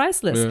know is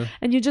priceless,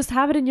 and you just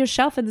have it in your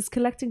shelf and it's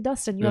collecting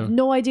dust, and you have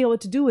no idea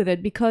what to do with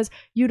it because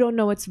you don't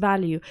know its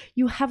value.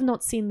 You have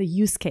not seen the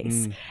use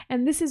case,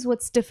 and this is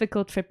what's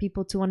difficult for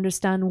people to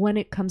understand when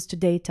it comes to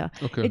data.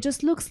 It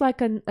just looks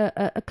like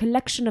a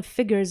collection of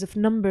figures, of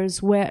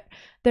numbers, where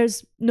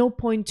there's no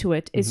point to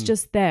it. It's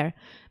just there,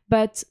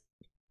 but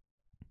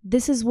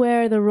this is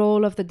where the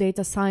role of the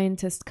data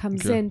scientist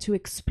comes in to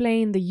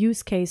explain the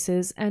use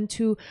cases and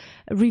to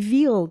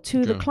reveal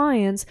to the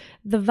clients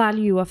the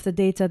value of the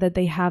data that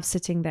they have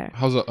sitting there.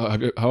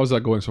 How is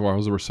that going so far?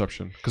 How's the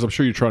reception? Because I'm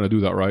sure you're trying to do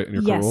that, right, in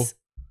your current role?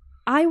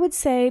 I would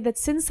say that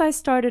since I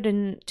started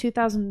in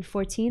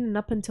 2014 and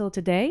up until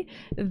today,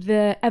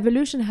 the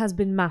evolution has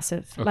been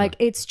massive. Like,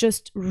 it's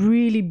just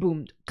really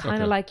boomed.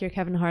 Kind of like your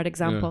Kevin Hart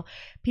example.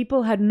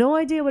 People had no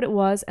idea what it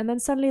was, and then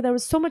suddenly there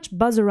was so much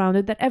buzz around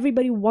it that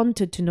everybody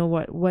wanted to know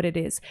what it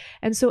is.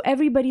 And so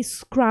everybody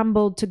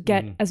scrambled to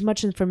get as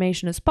much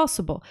information as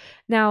possible.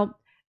 Now,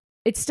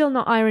 it's still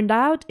not ironed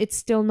out. It's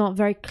still not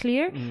very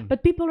clear,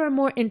 but people are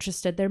more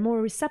interested. They're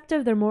more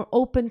receptive. They're more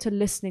open to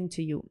listening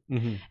to you.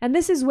 And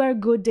this is where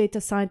good data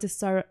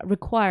scientists are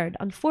required.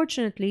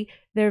 Unfortunately,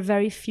 they're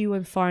very few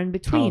and far in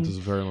between. Talent is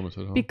very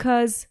limited.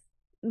 Because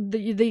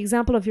the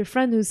example of your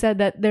friend who said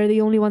that they're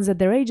the only ones at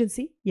their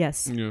agency.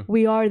 Yes,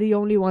 we are the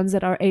only ones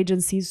at our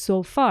agencies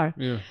so far.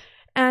 Yeah.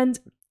 And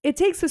it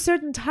takes a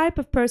certain type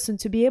of person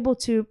to be able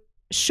to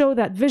show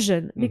that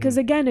vision, because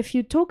again, if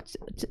you talk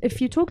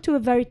to a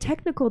very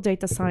technical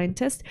data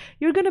scientist,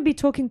 you're going to be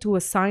talking to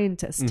a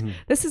scientist.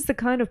 This is the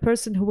kind of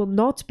person who will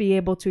not be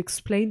able to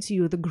explain to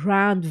you the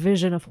grand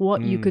vision of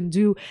what you can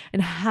do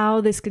and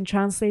how this can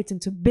translate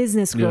into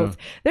business growth.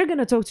 They're going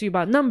to talk to you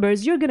about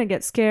numbers, you're going to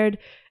get scared,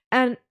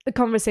 and the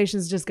conversation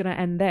is just going to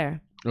end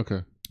there.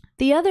 Okay.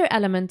 The other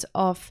element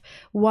of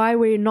why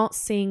we're not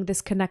seeing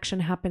this connection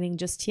happening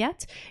just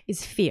yet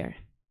is fear.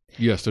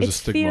 Yes, there's a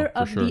stigma. It's fear for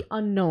of sure. the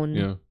unknown.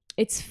 Yeah.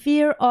 It's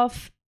fear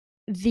of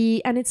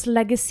and its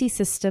legacy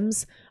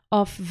systems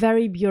of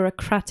very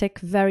bureaucratic,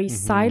 very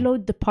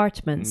siloed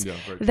departments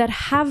that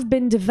have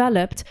been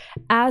developed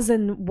as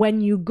and when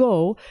you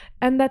go,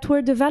 and that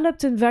were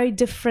developed in very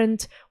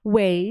different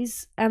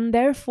ways, and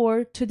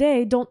therefore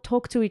today don't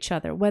talk to each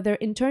other, whether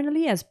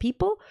internally as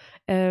people,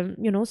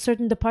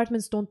 certain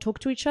departments don't talk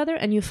to each other,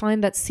 and you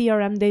find that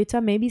CRM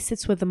data maybe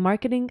sits with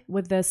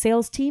the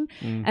sales team,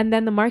 and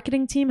then the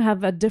marketing team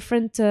have a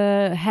different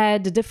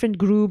head, a different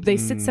group, they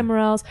sit somewhere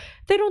else,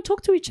 they don't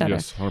talk to each other.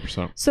 Yes,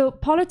 100%. So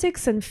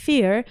politics and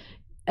fear,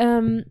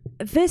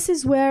 this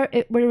is where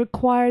it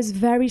requires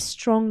very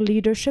strong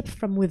leadership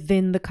from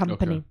within the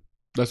company. Okay.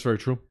 That's very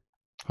true.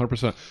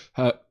 100%.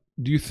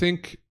 Do you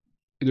think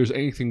there's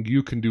anything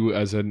you can do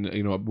as an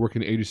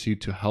working agency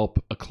to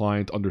help a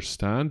client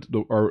understand,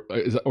 or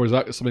is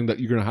that something that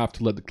you're going to have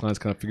to let the clients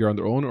kind of figure out on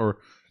their own, or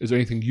is there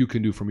anything you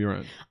can do from your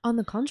end? On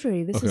the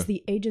contrary, this is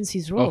the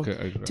agency's role.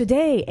 Okay.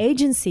 Today,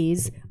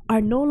 agencies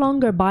are no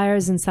longer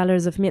buyers and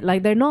sellers of media.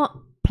 Like, they're not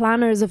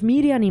planners of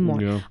media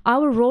anymore. Yeah.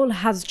 Our role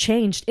has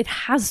changed. It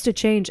has to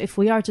change if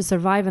we are to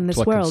survive in this It's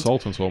like world.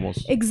 Consultants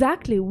almost.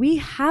 Exactly. We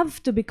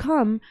have to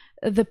become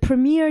the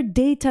premier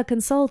data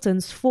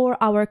consultants for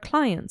our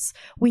clients.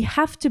 We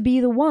have to be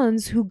the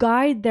ones who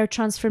guide their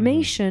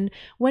transformation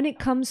when it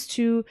comes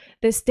to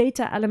this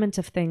data element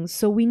of things.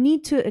 So we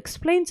need to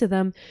explain to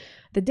them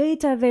the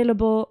data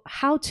available,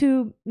 how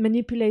to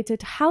manipulate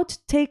it, how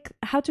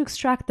to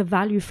extract the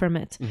value from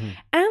it.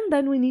 And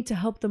then we need to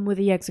help them with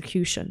the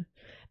execution,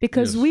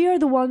 because we are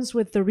the ones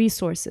with the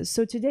resources.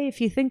 So today, if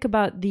you think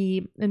about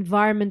the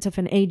environment of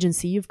an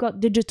agency, you've got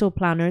digital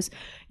planners,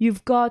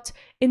 you've got,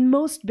 in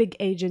most big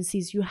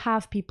agencies, you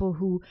have people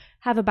who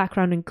have a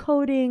background in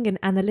coding and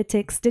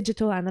analytics,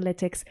 digital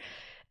analytics.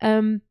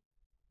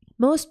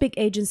 Most big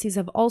agencies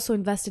have also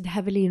invested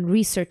heavily in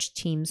research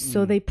teams.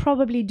 So they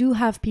probably do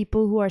have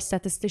people who are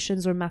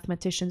statisticians or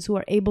mathematicians who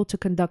are able to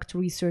conduct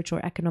research or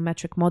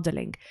econometric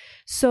modeling.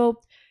 So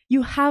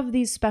you have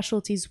these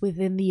specialties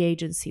within the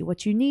agency.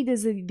 What you need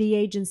is the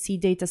agency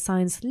data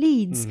science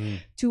leads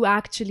to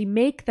actually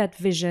make that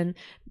vision,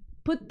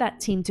 put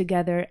that team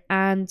together,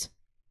 and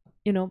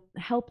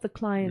help the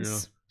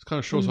clients. It kind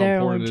of shows how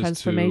important it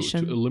is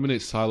to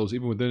eliminate silos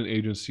even within an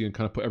agency and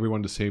kind of put everyone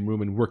in the same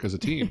room and work as a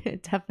team.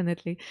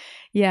 Definitely.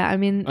 Yeah, I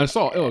mean... I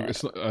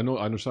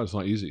understand it's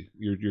not easy.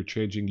 You're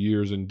changing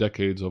years and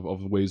decades of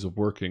ways of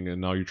working,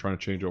 and now you're trying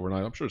to change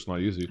overnight. I'm sure it's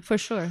not easy. For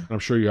sure. And I'm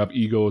sure you have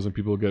egos and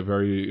people get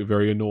very,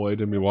 very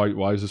annoyed. I mean,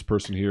 why is this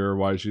person here?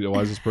 Why is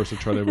this person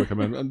trying to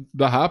recommend? And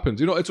that happens.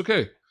 It's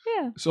okay.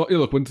 Yeah. So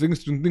look, when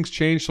things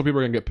change, some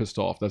people are gonna get pissed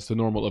off. That's the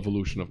normal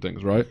evolution of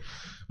things, right?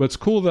 But it's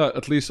cool that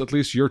at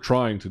least you're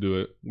trying to do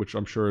it, which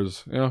I'm sure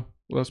is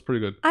that's pretty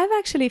good. I've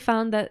actually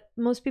found that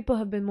most people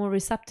have been more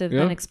receptive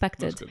than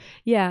expected. That's good.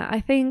 Yeah, I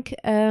think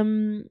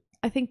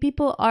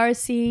people are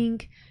starting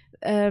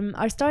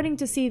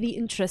to see the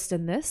interest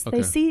in this.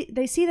 Okay.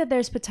 They see that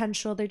there's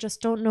potential. They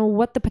just don't know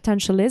what the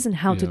potential is and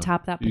how to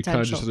tap that potential. You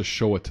kind of just have to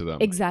show it to them.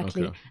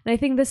 Exactly. Okay. And I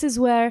think this is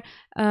where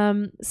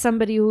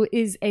somebody who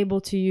is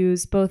able to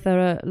use both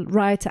a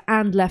right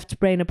and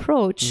left brain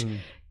approach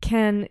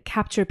can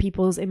capture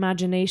people's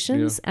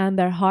imaginations and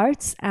their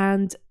hearts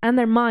and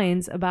their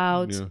minds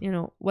about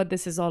what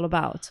this is all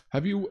about.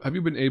 Have you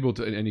been able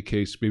to, in any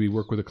case, maybe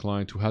work with a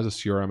client who has a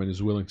CRM and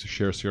is willing to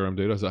share CRM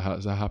data?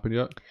 Has that happened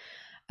yet?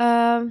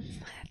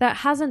 That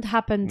hasn't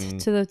happened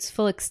to its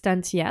full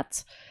extent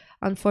yet,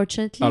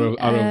 unfortunately.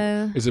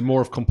 Is it more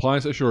of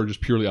compliance issue or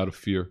just purely out of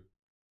fear?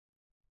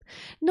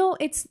 No,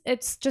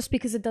 it's just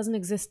because it doesn't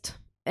exist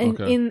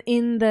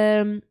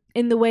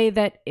in the way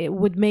that it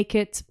would make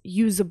it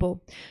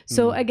usable.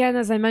 So again,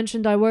 as I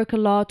mentioned, I work a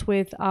lot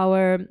with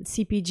our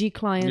CPG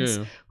clients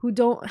who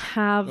don't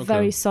have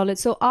very solid.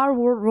 So our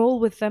role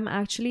with them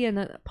actually, and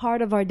a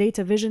part of our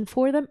data vision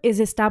for them,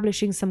 is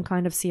establishing some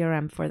kind of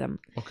CRM for them.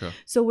 Okay.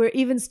 So we're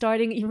even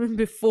starting even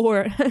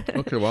before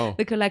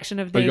the collection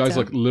of data. Are you guys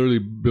like literally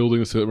building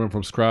the CRM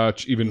from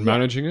scratch, even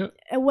managing it?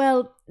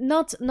 Well,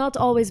 not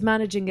always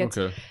managing it.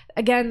 Okay.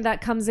 Again,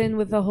 that comes in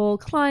with the whole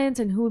client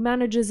and who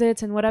manages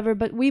it and whatever,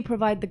 but we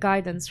provide the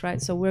guidance,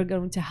 right? So we're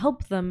going to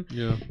help them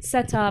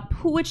set up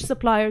which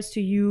suppliers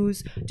to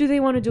use. Do they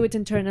want to do it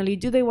internally?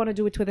 Do they want to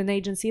do it with an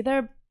agency? There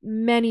are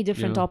many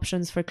different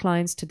options for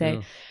clients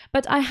today.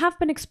 But I have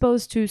been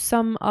exposed to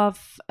some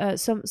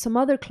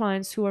other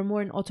clients who are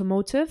more in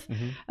automotive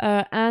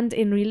and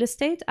in real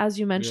estate, as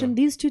you mentioned.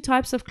 These two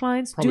types of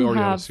clients Probably do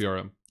already have a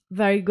CRM.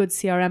 very good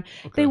CRM.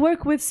 They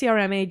work with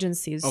CRM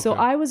agencies. So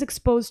I was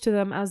exposed to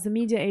them as the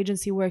media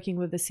agency working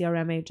with the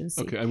CRM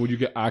agency. Okay, and would you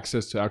get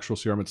access to actual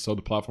CRM itself,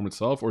 the platform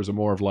itself, or is it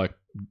more of like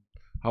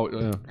how?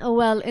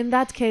 Well, in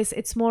that case,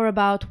 it's more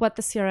about what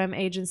the CRM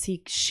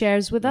agency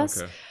shares with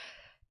us.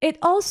 It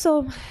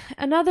also,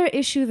 another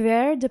issue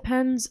there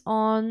depends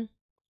on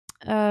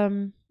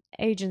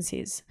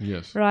agencies.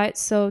 Yes. Right.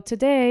 So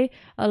today,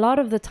 a lot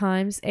of the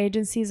times,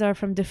 agencies are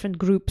from different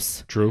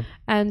groups. True.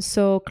 And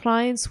so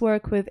clients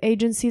work with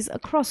agencies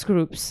across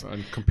groups.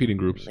 And competing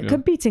groups.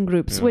 Competing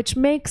groups, which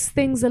makes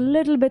things a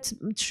little bit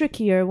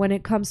trickier when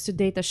it comes to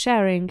data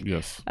sharing.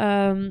 Yes.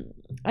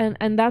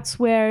 And that's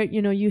where,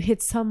 you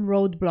hit some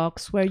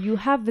roadblocks where you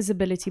have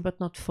visibility but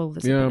not full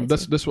visibility. Yeah,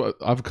 that's what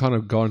I've kind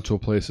of gone to a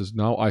place is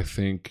now I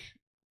think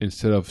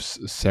instead of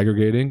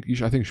segregating,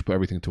 I think you should put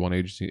everything to one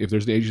agency. If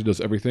there's an agency that does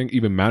everything,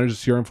 even manage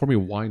the CRM for me,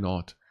 why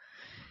not?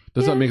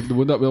 That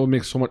would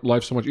make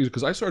life so much easier?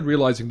 Because I started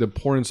realizing the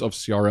importance of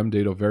CRM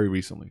data very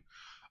recently.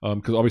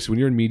 Because obviously when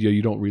you're in media,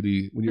 you don't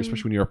really,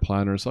 especially when you're a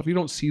planner and stuff, you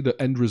don't see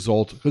the end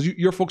result because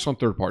you're focused on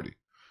third party.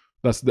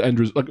 That's the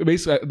end result. Like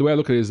basically, the way I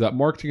look at it is that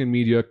marketing and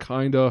media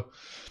kind of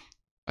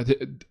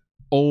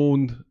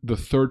own the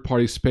third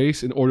party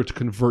space in order to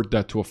convert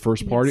that to a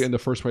first party, and the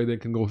first party then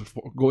can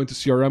go into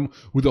CRM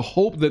with the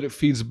hope that it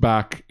feeds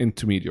back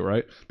into media,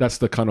 right? That's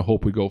the kind of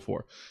hope we go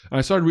for.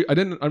 And I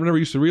never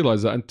used to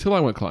realize that until I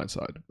went client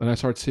side and I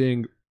started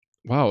seeing,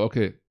 wow,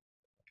 okay,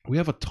 we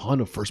have a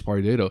ton of first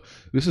party data.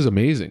 This is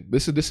amazing.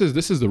 This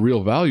is the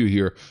real value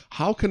here.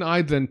 How can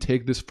I then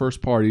take this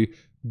first party,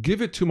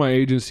 give it to my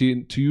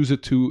agency to use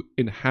it to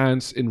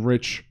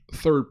enrich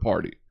third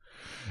party?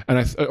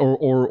 And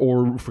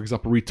or for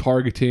example,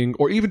 retargeting,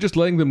 or even just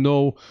letting them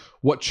know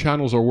what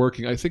channels are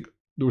working. I think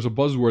there was a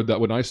buzzword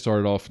that when I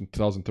started off in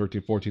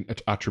 2013, 14,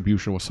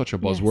 attribution was such a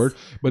buzzword.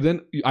 Yes. But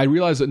then I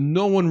realized that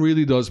no one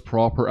really does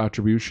proper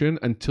attribution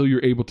until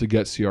you're able to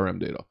get CRM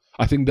data.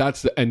 I think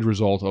that's the end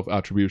result of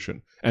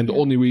attribution. And the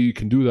only way you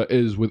can do that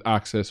is with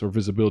access or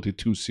visibility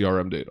to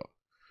CRM data.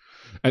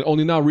 And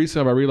only now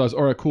recently have I realized,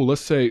 all right, cool,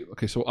 let's say,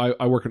 okay, so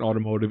I work in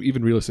automotive,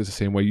 even real estate is the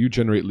same way. You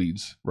generate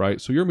leads,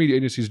 right? So your media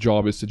agency's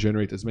job is to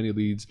generate as many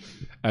leads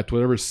at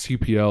whatever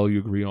CPL you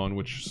agree on,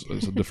 which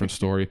is a different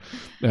story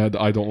that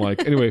I don't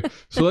like. Anyway,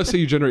 so let's say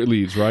you generate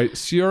leads, right?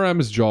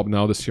 CRM's job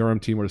now, the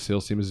CRM team or the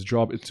sales team, is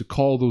job is to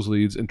call those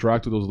leads,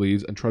 interact with those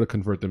leads, and try to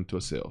convert them to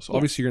a sale. So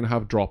obviously you're going to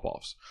have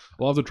drop-offs.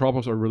 A lot of the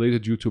drop-offs are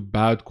related due to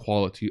bad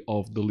quality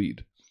of the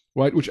lead.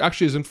 Right, which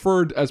actually is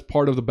inferred as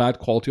part of the bad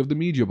quality of the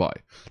media buy.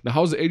 Now,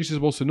 how is the agency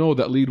supposed to know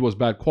that lead was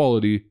bad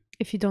quality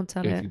if you don't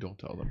tell it? If you don't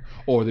tell them,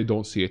 or they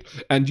don't see it,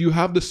 and you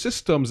have the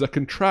systems that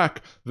can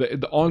track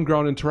the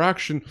on-ground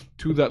interaction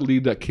to that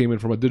lead that came in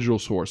from a digital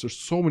source. There's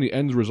so many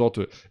end results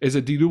to it. Is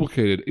it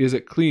deduplicated? Is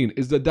it clean?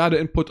 Is the data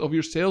input of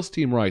your sales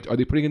team right? Are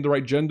they putting in the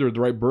right gender,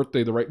 the right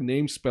birthday, the right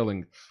name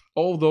spelling?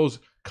 All of those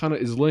kind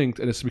of is linked,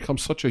 and it's become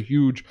such a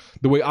huge.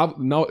 The way I've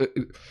now.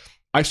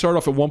 I started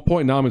off at one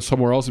point, now I'm in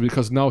somewhere else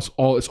because now it's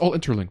all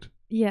interlinked.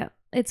 Yeah,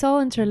 it's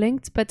all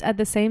interlinked, but at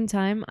the same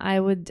time, I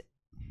would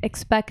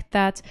expect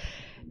that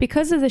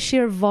because of the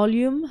sheer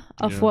volume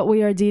of what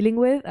we are dealing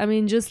with, I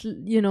mean, just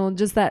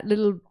that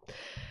little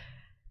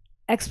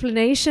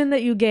explanation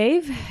that you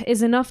gave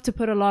is enough to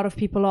put a lot of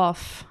people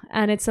off,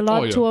 and it's a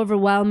lot to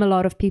overwhelm a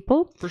lot of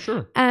people. For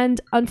sure.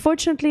 And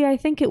unfortunately, I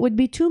think it would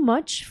be too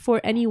much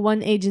for any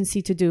one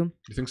agency to do.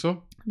 You think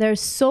so?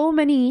 There's so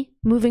many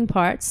moving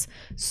parts,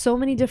 so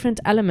many different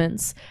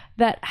elements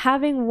that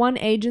having one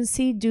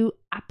agency do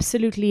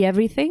absolutely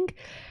everything,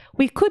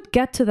 we could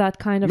get to that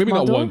kind of maybe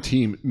model. Not one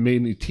team,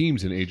 mainly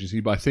teams in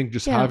agency, but I think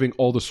just having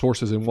all the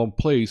sources in one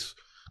place,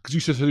 because you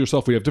said to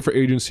yourself, we have different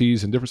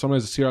agencies and different,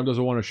 sometimes the CRM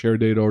doesn't want to share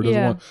data or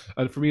doesn't want,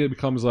 and for me it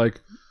becomes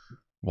like,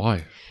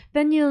 why?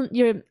 Then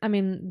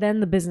then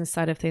the business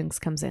side of things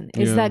comes in.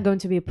 Is that going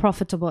to be a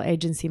profitable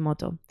agency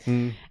model?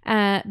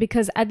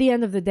 Because at the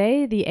end of the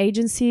day, the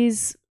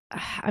agencies,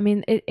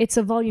 it's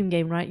a volume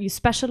game, right? You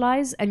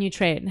specialize and you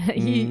train.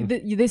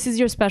 This is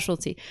your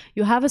specialty.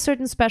 You have a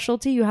certain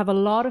specialty. You have a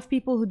lot of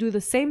people who do the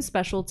same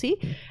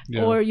specialty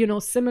or,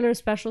 similar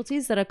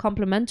specialties that are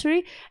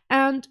complementary,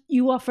 and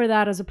you offer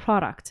that as a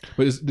product.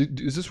 But is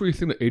this where you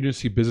think that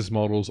agency business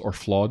models are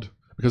flawed?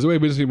 Because the way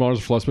business models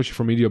are flawed, especially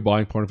from media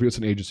buying point of view, it's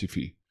an agency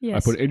fee. Yes. I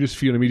put an agency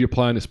fee on a media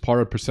plan as part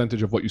of a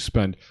percentage of what you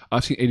spend.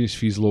 I've seen agency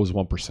fees as low as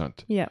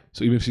 1%. Yeah.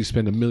 So even if you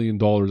spend $1 million,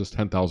 it's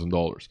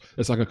 $10,000.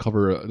 That's not going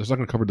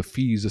to cover the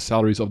fees, the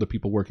salaries of the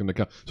people working the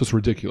account. So it's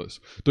ridiculous.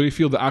 Don't you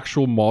feel the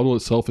actual model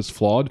itself is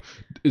flawed?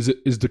 Is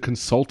the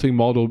consulting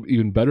model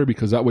even better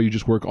because that way you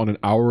just work on an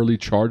hourly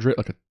charge rate,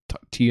 like a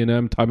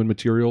T&M, time and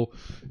material,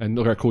 and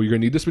okay, cool, you're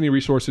gonna need this many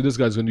resources. This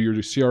guy's gonna do your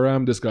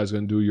CRM, this guy's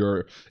gonna do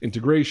your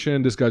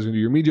integration, this guy's gonna do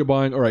your media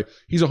buying. All right,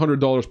 he's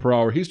 $100 per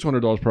hour, he's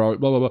 $200 per hour,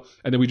 blah blah blah,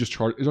 and then we just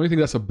charge. Is there anything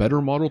that's a better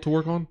model to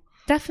work on?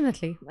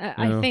 Definitely.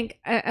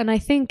 I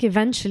think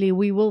eventually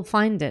we will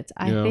find it.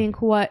 I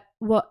think what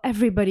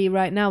everybody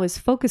right now is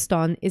focused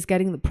on is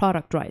getting the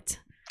product right.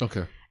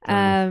 Okay.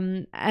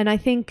 And I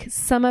think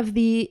some of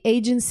the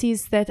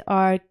agencies that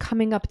are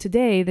coming up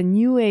today, the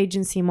new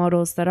agency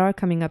models that are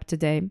coming up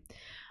today,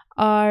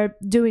 are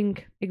doing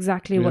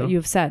exactly what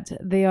you've said.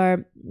 They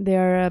are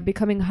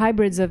becoming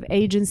hybrids of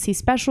agency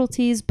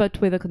specialties, but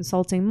with a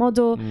consulting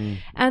model,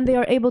 and they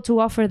are able to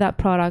offer that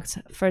product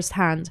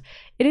firsthand.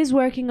 It is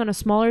working on a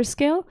smaller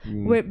scale,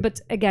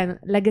 but again,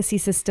 legacy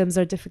systems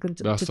are difficult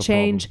to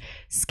change. Problem.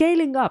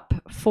 Scaling up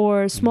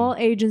for small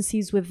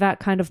agencies with that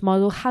kind of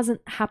model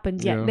hasn't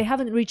happened yet. They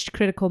haven't reached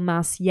critical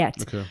mass yet.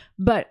 Okay.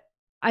 But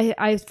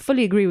I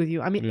fully agree with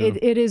you. I mean,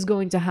 it is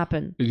going to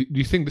happen. Do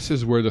you think this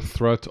is where the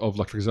threat of,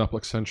 like, for example,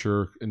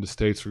 Accenture in the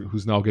States,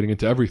 who's now getting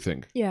into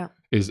everything,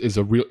 is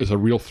a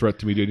real threat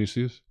to media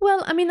agencies?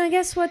 Well, I mean, I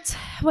guess what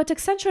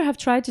Accenture have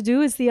tried to do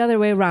is the other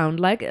way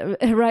around. Like,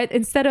 right,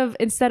 instead of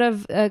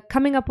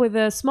coming up with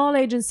a small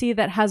agency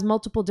that has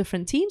multiple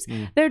different teams,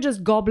 they're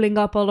just gobbling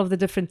up all of the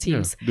different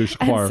teams.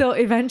 And so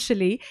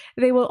eventually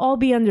they will all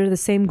be under the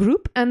same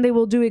group, and they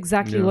will do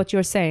exactly what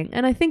you're saying.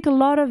 And I think a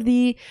lot of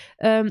the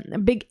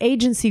big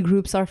agency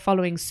groups are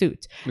following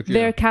suit.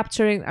 They're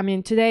capturing. I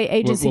mean, today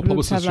agency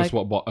groups have like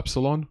what bought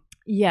Epsilon.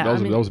 Yeah,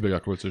 that was a big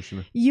acquisition.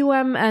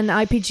 and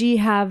IPG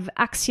have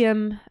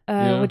Axiom,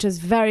 which is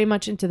very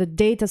much into the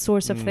data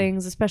source of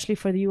things, especially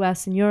for the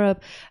US and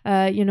Europe.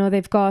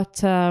 They've got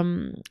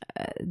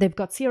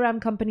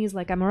CRM companies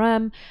like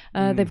MRM.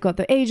 They've got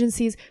the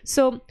agencies.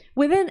 So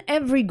within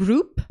every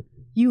group,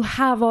 you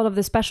have all of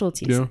the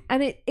specialties,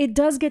 and it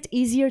does get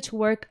easier to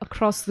work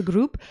across the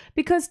group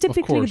because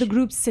typically the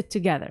groups sit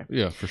together.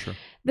 Yeah, for sure.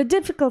 The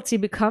difficulty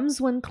becomes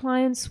when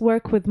clients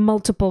work with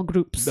multiple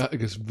groups. That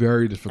gets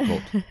very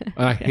difficult. And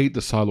I hate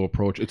the silo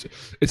approach.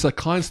 It's like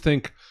clients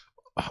think,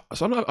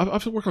 I've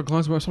worked on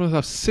clients where sometimes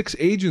have 6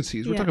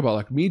 agencies. We're talking about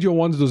like media.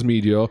 One does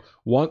media,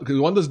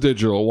 one does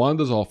digital, one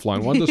does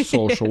offline, one does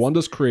social, one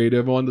does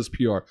creative, one does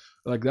PR.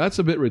 Like, that's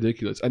a bit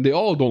ridiculous. And they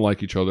all don't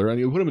like each other. And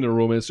you put them in a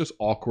room and it's just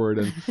awkward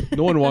and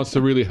no one wants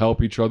to really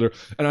help each other.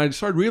 And I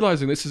started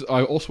realizing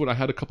when I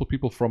had a couple of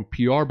people from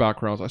PR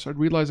backgrounds, I started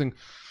realizing,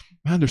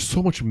 man, there's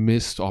so much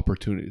missed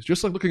opportunities.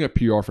 Just like looking at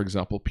PR, for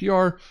example.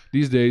 PR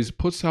these days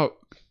puts out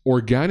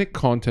organic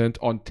content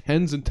on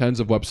tens and tens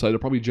of websites. It'll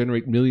probably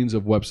generate millions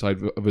of website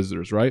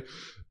visitors, right?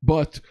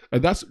 But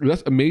that's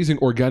amazing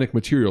organic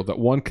material that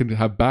one can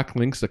have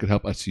backlinks that could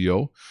help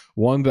SEO.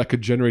 One that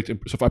could generate. So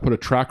if I put a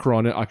tracker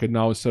on it, I could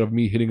now, instead of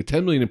me hitting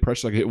 10 million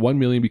impressions, I could hit 1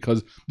 million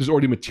because there's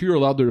already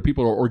material out there that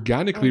people are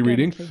organically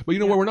reading. But you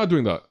know what? We're not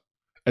doing that.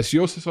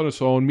 SEO sits on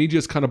its own. Media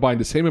is kind of buying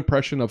the same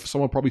impression of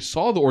someone probably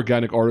saw the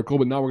organic article,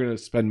 but now we're going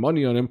to spend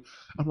money on him.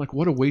 I'm like,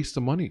 what a waste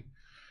of money.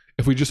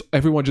 If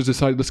everyone just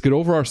decided, let's get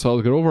over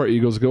ourselves, get over our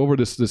egos, get over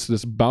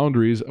this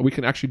boundaries, we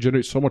can actually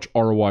generate so much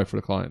ROI for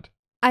the client.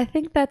 I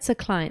think that's a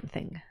client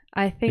thing.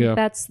 I think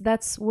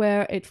that's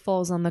where it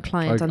falls on the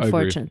client,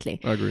 unfortunately.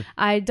 I agree.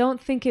 I don't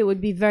think it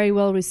would be very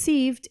well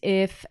received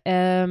if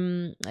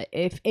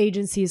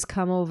agencies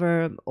come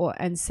over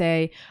and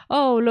say,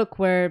 "Oh, look,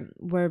 we're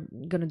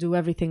gonna do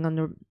everything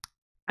under."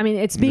 I mean,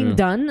 it's being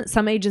done.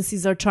 Some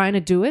agencies are trying to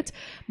do it,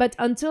 but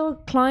until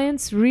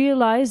clients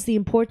realize the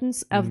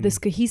importance of this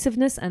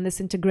cohesiveness and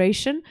this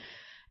integration,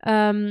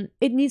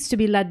 it needs to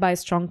be led by a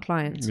strong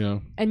client.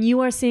 And you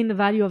are seeing the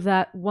value of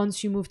that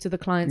once you move to the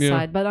client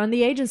side. But on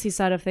the agency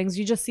side of things,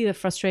 you just see the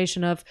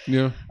frustration of,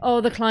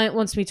 oh, the client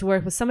wants me to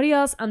work with somebody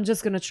else. I'm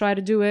just going to try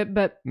to do it,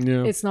 but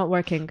it's not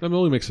working. That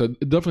only makes sense.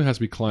 It definitely has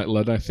to be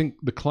client-led. I think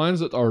the clients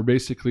that are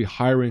basically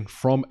hiring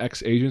from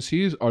X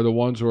agencies are the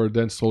ones who are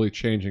then slowly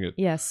changing it.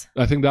 Yes.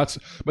 I think but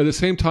at the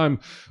same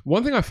time,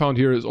 one thing I found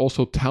here is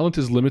also talent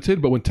is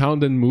limited, but when talent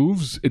then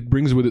moves, it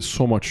brings with it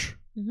so much.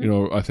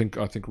 I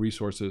think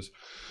resources.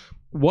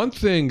 One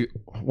thing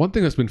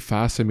that's been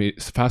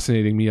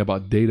fascinating me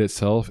about data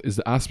itself is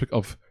the aspect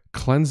of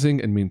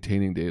cleansing and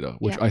maintaining data,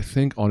 which I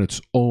think on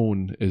its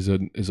own is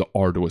an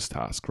arduous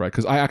task, right?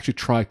 Because I actually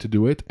tried to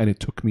do it and it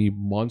took me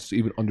months to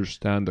even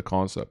understand the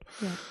concept.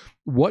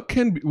 What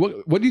do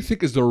you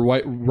think is the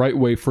right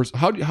way? First,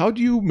 how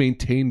do you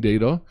maintain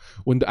data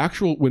when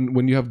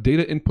when you have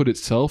data input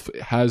itself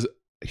has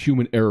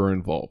human error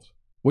involved?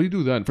 What do you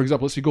do then? For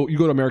example, let's say you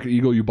go to American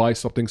Eagle, you buy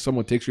something,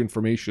 someone takes your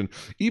information.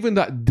 Even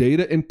that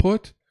data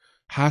input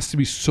has to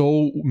be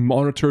so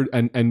monitored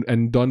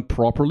and done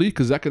properly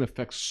because that can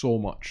affect so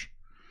much.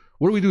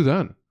 What do we do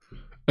then?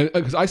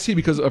 Because I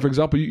see, for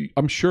example,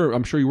 I'm sure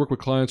you work with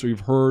clients or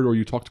you've heard or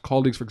you talk to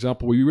colleagues, for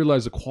example, where you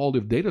realize the quality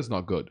of data is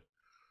not good.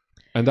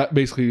 And that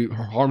basically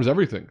harms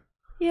everything.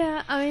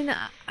 Yeah, I mean,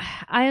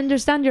 I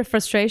understand your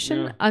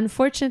frustration,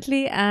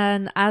 unfortunately,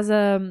 and as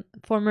a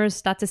former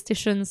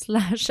statistician /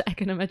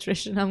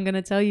 econometrician, I'm going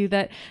to tell you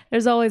that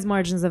there's always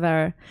margins of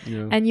error.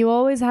 And you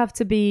always have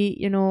to be,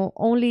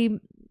 only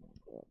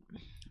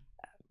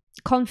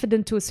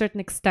confident to a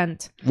certain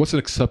extent. What's an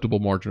acceptable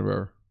margin of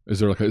error? Is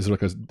there like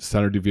a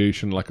standard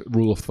deviation, like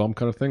rule of thumb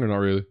kind of thing, or not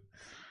really?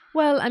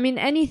 Well, I mean,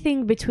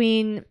 anything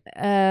between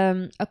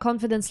a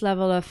confidence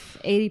level of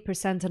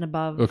 80% and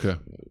above, Okay.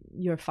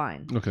 you're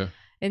fine. Okay.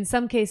 In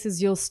some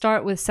cases, you'll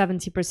start with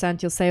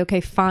 70%. You'll say,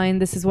 okay, fine,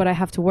 this is what I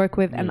have to work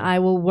with, and I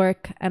will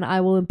work and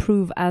I will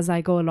improve as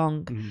I go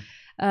along.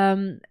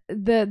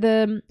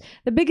 The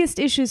biggest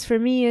issues for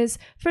me is,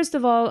 first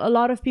of all, a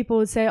lot of people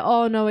would say,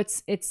 oh no,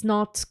 it's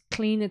not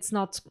clean, it's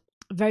not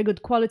very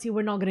good quality,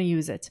 we're not going to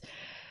use it.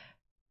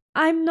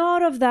 I'm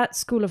not of that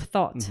school of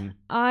thought.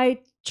 I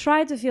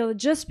try to feel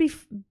just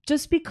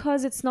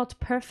because it's not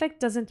perfect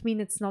doesn't mean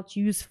it's not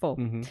useful.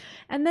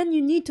 And then you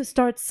need to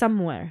start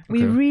somewhere.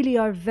 We really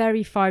are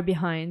very far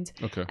behind.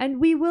 And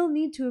we will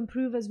need to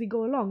improve as we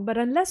go along. But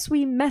unless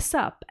we mess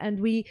up and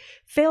we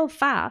fail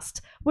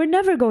fast, we're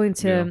never going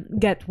to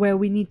get where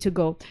we need to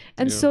go.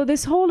 And so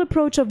this whole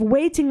approach of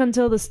waiting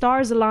until the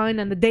stars align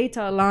and the data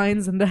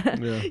aligns and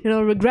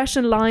the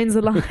regression lines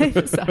align,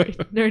 sorry,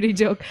 nerdy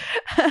joke,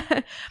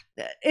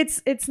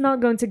 it's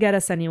not going to get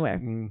us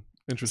anywhere.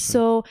 Interesting.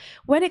 So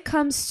when it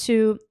comes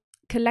to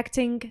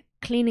collecting,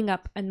 cleaning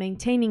up, and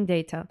maintaining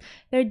data,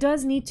 there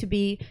does need to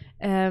be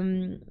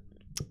a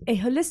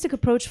holistic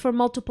approach for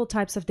multiple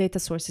types of data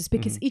sources,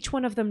 because each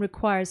one of them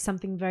requires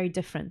something very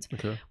different.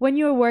 When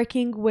you're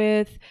working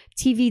with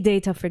TV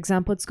data, for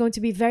example, it's going to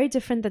be very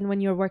different than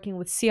when you're working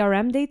with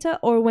CRM data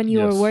or when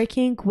you're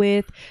working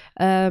with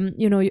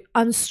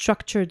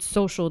unstructured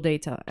social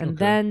data. And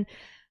then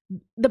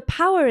the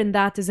power in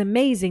that is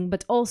amazing,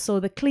 but also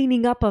the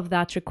cleaning up of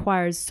that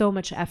requires so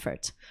much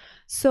effort.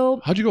 So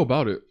how'd you go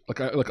about it?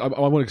 I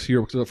want to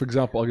hear, for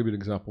example, I'll give you an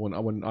example.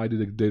 When I did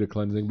the data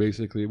cleansing,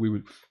 basically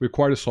we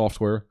required a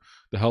software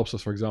that helps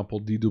us, for example,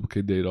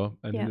 deduplicate data.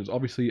 And there's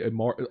obviously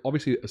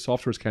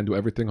softwares can't do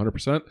everything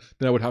 100%.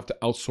 Then I would have to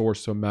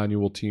outsource to a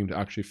manual team to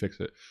actually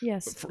fix it.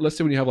 Yes. Let's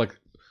say when you have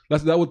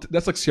that's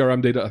like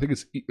CRM data. I think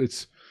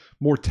it's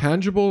more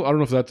tangible. I don't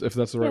know if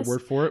that's the right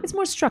word for it. It's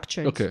more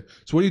structured. Okay.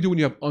 So what do you do when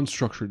you have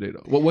unstructured data?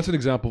 What's an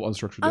example of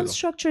unstructured data?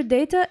 Unstructured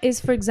data is,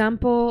 for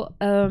example,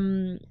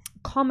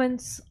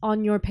 comments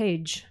on your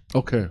page.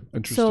 Okay,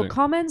 interesting. So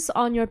comments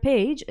on your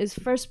page is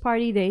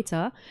first-party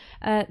data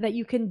that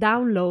you can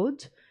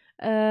download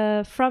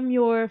from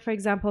your, for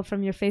example,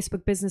 from your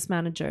Facebook Business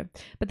Manager.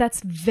 But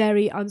that's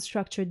very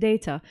unstructured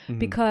data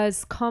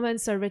because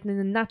comments are written in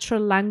a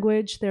natural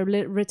language. They're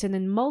written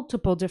in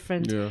multiple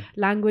different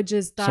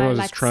languages, sometimes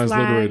dialects, it's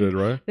transliterated,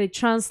 slang. Right? They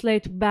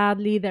translate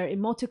badly. They're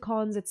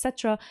emoticons,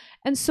 etc.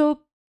 And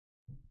so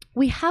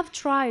we have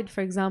tried,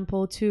 for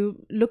example, to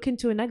look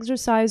into an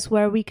exercise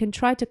where we can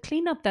try to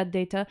clean up that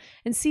data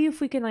and see if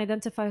we can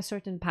identify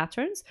certain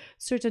patterns,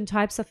 certain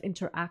types of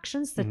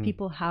interactions that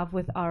people have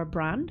with our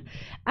brand.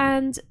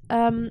 And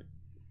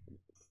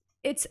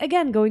it's,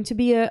 again, going to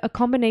be a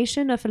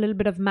combination of a little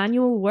bit of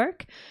manual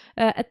work,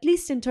 at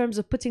least in terms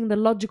of putting the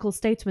logical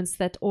statements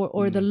that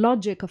or the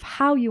logic of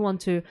how you want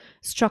to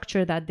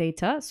structure that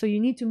data. So you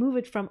need to move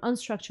it from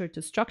unstructured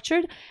to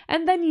structured,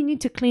 and then you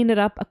need to clean it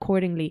up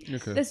accordingly.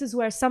 This is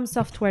where some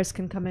softwares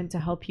can come in to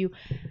help you.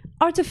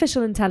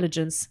 Artificial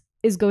intelligence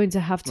is going to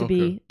have to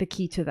be the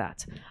key to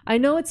that. I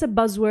know it's a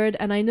buzzword,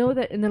 and I know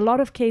that in a lot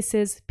of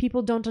cases,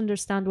 people don't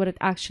understand what it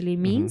actually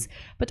means,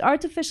 but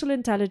artificial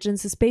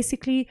intelligence is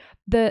basically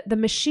the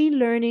machine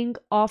learning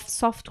of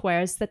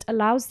softwares that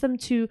allows them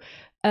to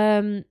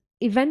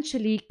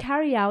eventually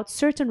carry out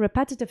certain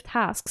repetitive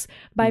tasks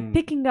by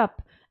picking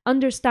up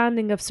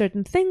understanding of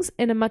certain things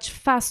in a much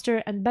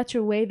faster and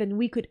better way than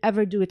we could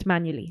ever do it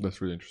manually. That's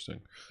really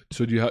interesting.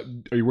 So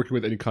are you working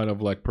with any kind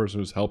of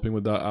person who's helping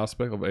with that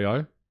aspect of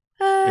AI?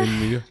 In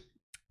media?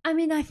 I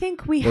mean, I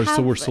think we're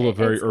still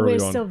very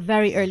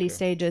early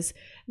stages.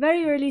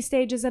 Very early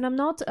stages. And I'm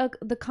not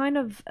the kind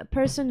of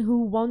person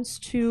who wants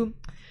to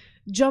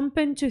jump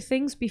into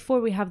things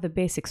before we have the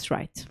basics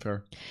right.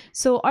 Fair.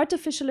 So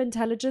artificial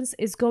intelligence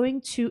is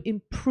going to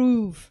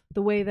improve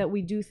the way that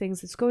we do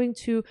things. It's going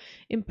to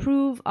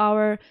improve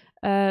our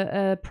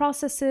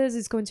processes.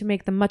 It's going to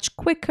make them much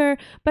quicker.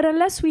 But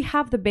unless we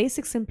have the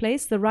basics in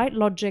place, the right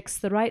logics,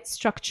 the right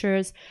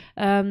structures,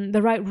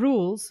 the right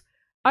rules,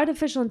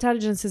 artificial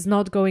intelligence is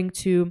not going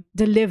to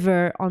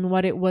deliver on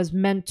what it was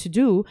meant to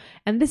do.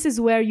 And this is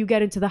where you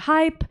get into the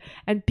hype,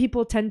 and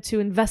people tend to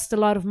invest a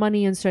lot of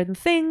money in certain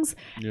things,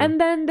 and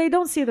then they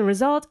don't see the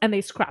result and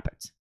they scrap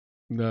it.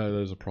 No,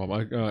 there's a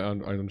problem.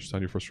 I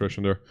understand your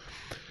frustration there.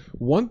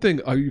 One thing,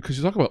 because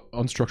you talk about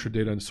unstructured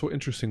data, and it's so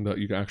interesting that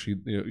you can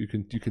actually, you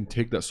can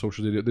take that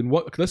social data. Then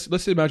what?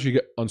 Let's imagine you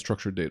get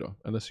unstructured data,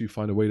 unless you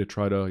find a way to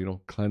try to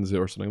cleanse it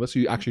or something. Let's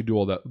say you actually do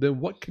all that. Then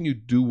what can you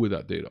do with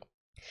that data?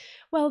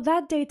 Well,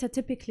 that data,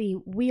 typically,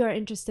 we are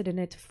interested in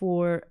it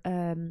for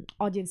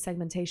audience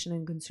segmentation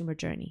and consumer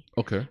journey.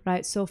 Okay.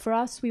 Right. So for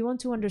us, we want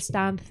to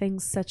understand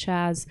things such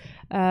as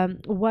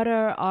what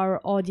are our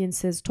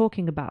audiences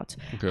talking about?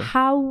 Okay.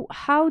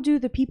 How do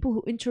the people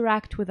who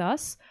interact with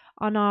us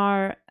on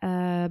our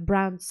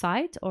brand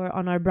site or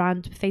on our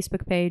brand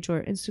Facebook page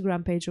or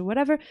Instagram page or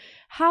whatever,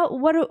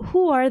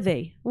 who are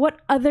they?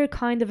 What other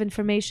kind of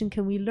information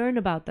can we learn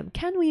about them?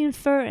 Can we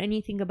infer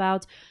anything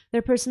about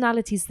their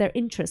personalities, their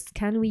interests?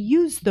 Can we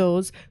use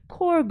those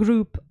core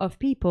group of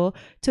people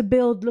to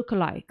build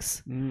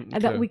lookalikes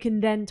and that we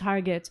can then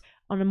target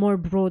on a more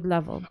broad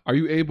level? Are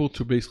you able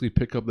to basically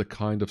pick up the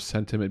kind of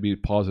sentiment, be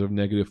it positive,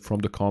 negative, from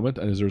the comment?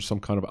 And is there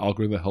some kind of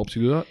algorithm that helps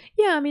you do that?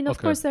 Yeah, I mean, of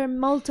course, there are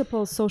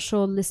multiple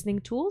social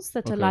listening tools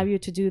that allow you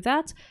to do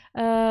that.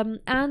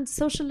 And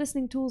social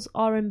listening tools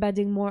are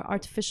embedding more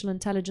artificial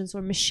intelligence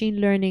or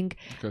machine learning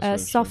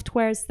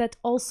softwares that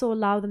also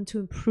allow them to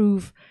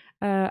improve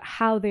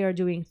how they are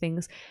doing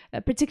things.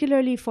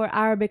 Particularly for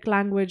Arabic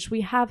language,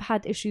 we have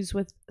had issues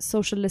with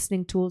social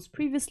listening tools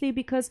previously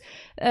because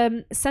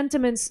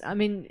sentiments, I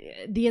mean,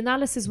 the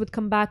analysis would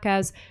come back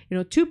as,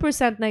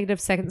 2% negative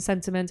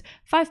sentiment,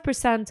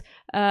 5%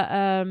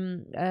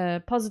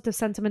 positive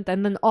sentiment,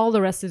 and then all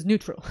the rest is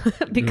neutral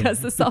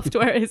because the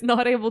software is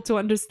not able to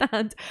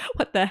understand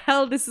what the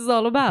hell this is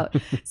all about.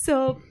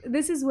 So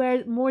this is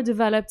where more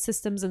developed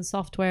systems and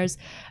softwares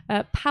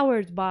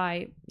powered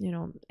by,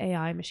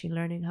 AI, machine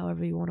learning,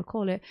 however you want to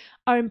call it,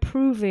 are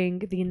improving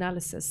the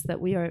analysis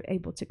that we are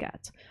able to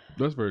get.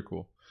 That's very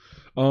cool.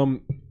 Do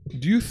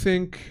you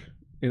think,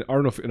 I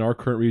don't know if in our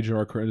current region or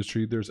our current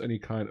industry, there's any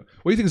kind of,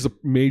 what do you think is a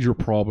major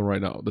problem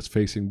right now that's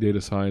facing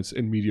data science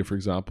in media, for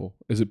example?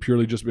 Is it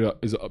purely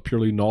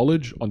purely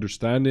knowledge,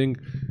 understanding?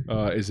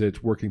 Is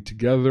it working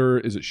together?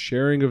 Is it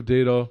sharing of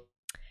data?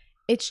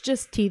 It's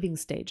just teething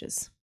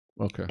stages.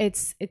 Okay.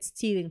 It's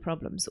teething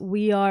problems.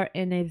 We are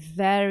in a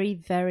very,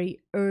 very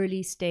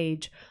early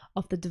stage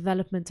of the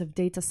development of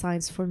data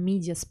science for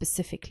media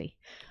specifically.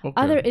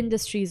 Other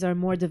industries are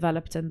more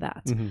developed than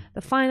that.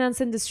 The finance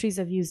industries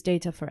have used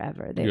data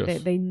forever.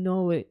 They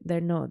know it. They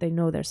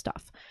know their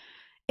stuff.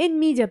 In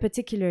media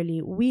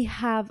particularly, we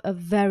have a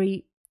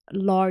very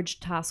large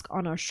task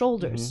on our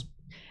shoulders.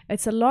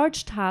 It's a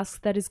large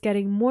task that is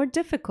getting more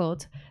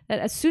difficult, that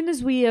as soon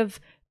as we have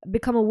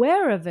become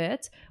aware of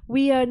it,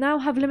 we now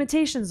have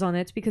limitations on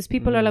it because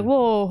people are like,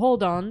 whoa,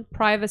 hold on,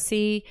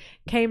 privacy,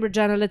 Cambridge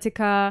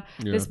Analytica,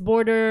 this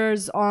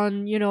borders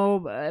on,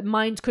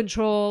 mind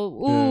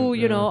control,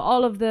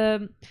 all of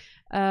the,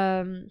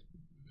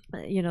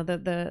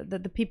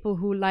 the people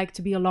who like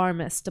to be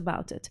alarmist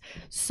about it.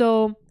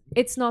 So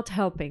it's not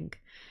helping.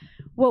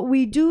 What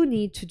we do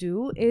need to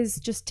do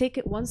is just take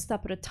it one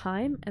step at a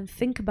time and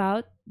think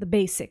about the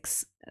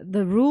basics,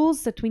 the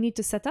rules that we need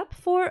to set up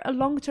for a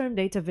long-term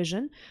data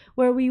vision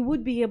where we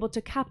would be able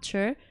to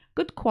capture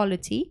good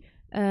quality,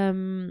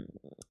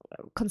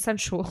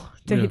 consensual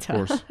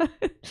data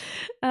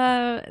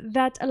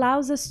that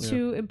allows us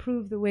to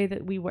improve the way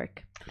that we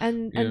work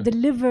and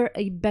deliver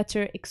a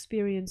better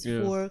experience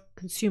for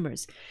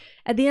consumers.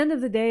 At the end of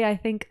the day, I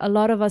think a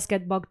lot of us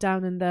get bogged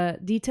down in the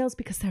details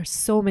because there are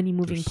so many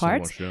moving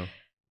parts. So much,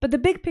 but the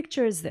big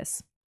picture is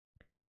this.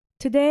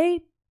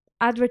 Today,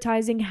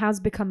 advertising has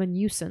become a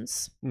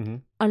nuisance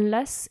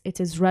unless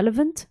it is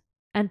relevant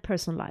and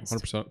personalized.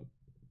 100%.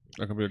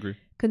 I completely agree.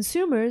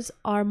 Consumers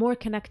are more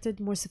connected,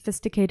 more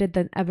sophisticated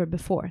than ever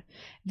before.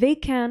 They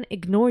can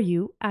ignore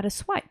you at a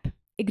swipe,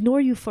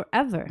 ignore you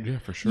forever. Yeah,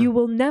 for sure. You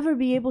will never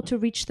be able to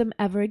reach them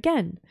ever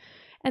again.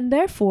 And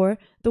therefore,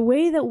 the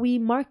way that we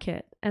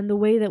market and the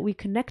way that we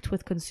connect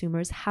with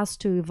consumers has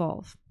to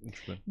evolve.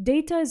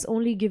 Data is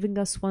only giving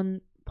us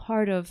one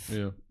part of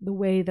the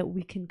way that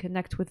we can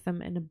connect with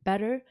them in a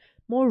better,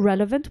 more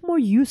relevant, more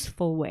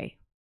useful way.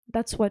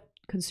 That's what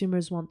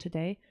consumers want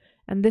today.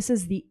 And this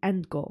is the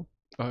end goal.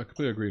 I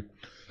completely agree.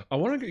 I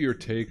want to get your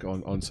take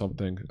on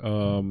something.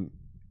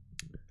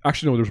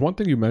 Actually, no, there's one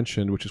thing you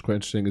mentioned, which is quite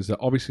interesting, is that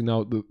obviously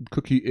now the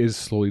cookie is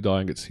slowly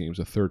dying, it seems,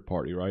 a third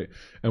party, right?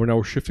 And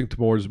we're shifting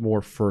towards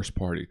more first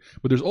party.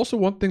 But there's also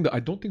one thing that I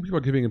don't think people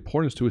are giving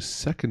importance to is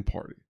second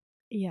party.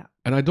 Yeah.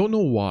 And I don't know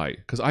why,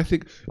 because I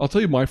think, I'll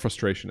tell you my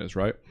frustration is,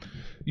 right?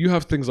 You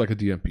have things like a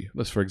DMP,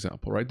 let's for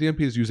example, right?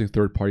 DMP is using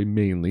third party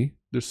mainly.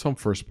 There's some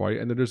first party,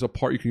 and then there's a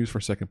part you can use for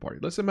second party.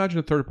 Let's imagine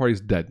the third party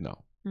is dead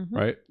now,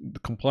 right? The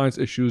compliance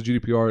issues,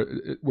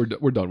 GDPR,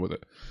 we're done with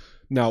it.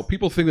 Now,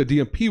 people think that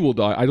DMP will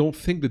die. I don't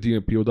think the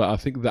DMP will die. I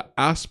think the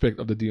aspect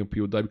of the DMP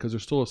will die because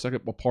there's still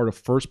a part of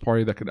first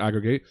party that can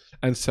aggregate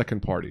and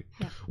second party.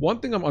 Yeah. One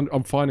thing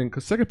I'm finding,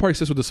 because second party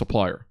sits with the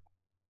supplier,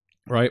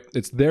 right?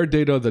 It's their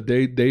data that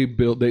they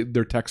build,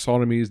 their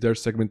taxonomies, their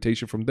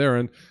segmentation from their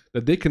end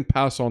that they can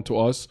pass on to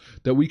us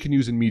that we can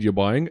use in media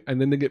buying,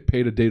 and then they get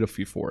paid a data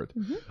fee for it.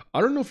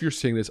 I don't know if you're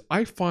seeing this.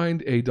 I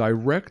find a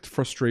direct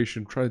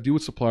frustration trying to deal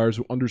with suppliers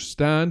who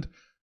understand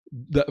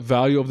the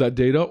value of that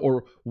data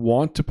or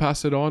want to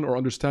pass it on or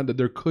understand that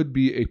there could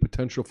be a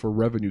potential for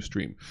revenue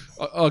stream.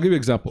 I'll give you an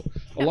example.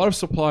 A lot of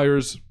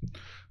suppliers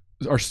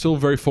are still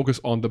very focused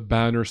on the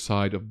banner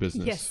side of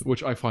business,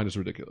 which I find is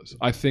ridiculous.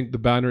 I think the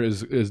banner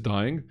is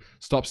dying.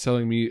 Stop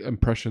selling me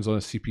impressions on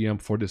a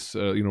CPM for this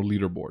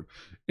leaderboard.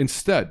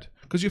 Instead,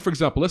 because for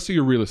example, let's say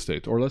you're real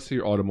estate, or let's say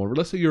you're automotive,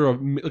 let's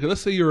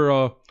say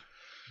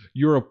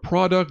you're a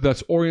product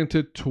that's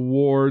oriented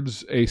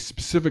towards a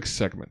specific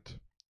segment.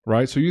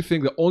 right? So you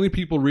think the only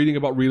people reading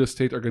about real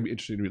estate are going to be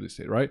interested in real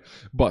estate, right?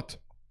 But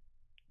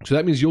so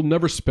that means you'll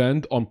never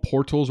spend on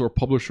portals or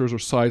publishers or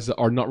sites that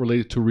are not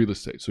related to real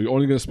estate. So you're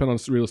only going to spend on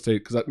real estate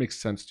because that makes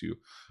sense to you.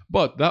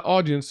 But that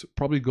audience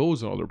probably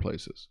goes in other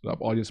places. That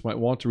audience might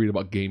want to read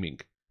about gaming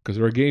because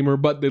they're a gamer,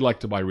 but they like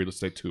to buy real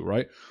estate too,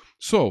 right?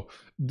 So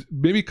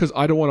maybe because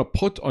I don't want to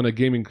put on a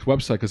gaming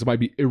website because it might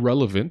be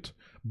irrelevant,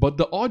 but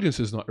the audience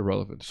is not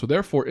irrelevant. So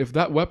therefore, if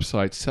that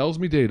website sells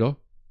me data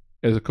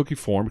as a cookie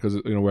form, because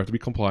we have to be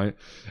compliant,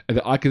 and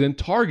that I can then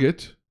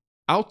target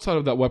outside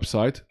of that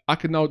website, I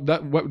can now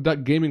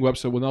that gaming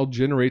website will now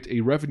generate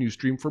a revenue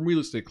stream from real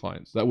estate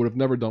clients that would have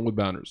never done with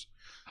banners.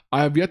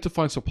 I have yet to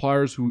find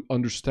suppliers who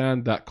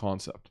understand that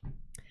concept.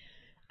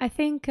 I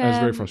think that's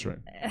very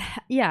frustrating.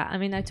 Yeah, I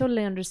mean, I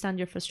totally understand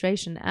your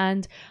frustration,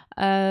 and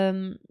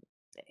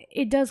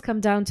it does come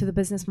down to the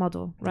business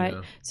model, right?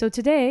 Yeah. So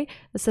today,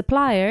 the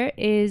supplier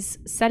is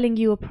selling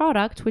you a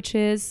product which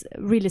is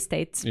real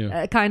estate,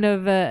 kind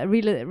of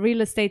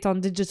real estate on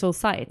digital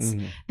sites.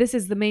 Mm-hmm. This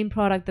is the main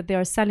product that they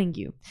are selling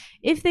you.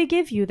 If they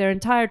give you their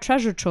entire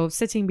treasure trove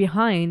sitting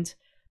behind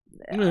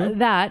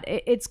that,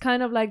 it's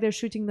kind of like they're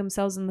shooting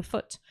themselves in the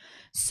foot.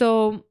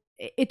 So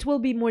it will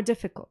be more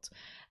difficult.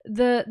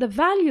 The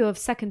value of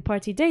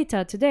second-party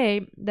data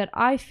today that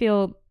I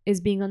feel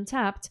is being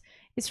untapped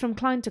is from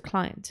client to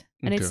client,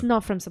 and it's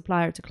not from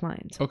supplier to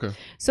client. Okay.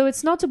 So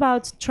it's not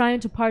about trying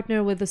to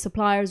partner with the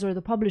suppliers or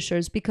the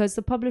publishers, because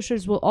the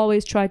publishers will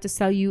always try to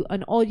sell you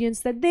an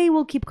audience that they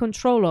will keep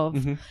control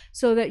of,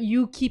 so that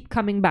you keep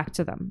coming back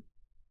to them.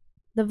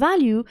 The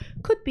value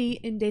could be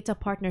in data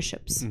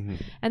partnerships.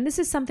 And this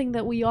is something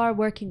that we are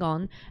working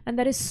on, and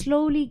that is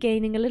slowly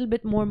gaining a little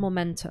bit more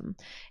momentum.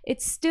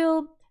 It's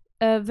still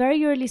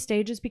very early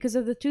stages because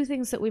of the two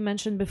things that we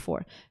mentioned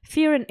before: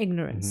 fear and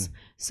ignorance.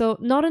 So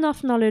not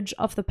enough knowledge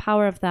of the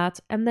power of that,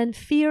 and then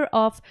fear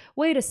of,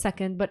 wait a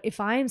second, but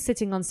if I am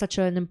sitting on such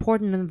an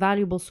important and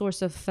valuable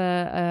source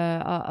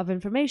of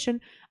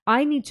information,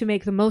 I need to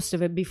make the most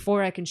of it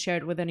before I can share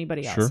it with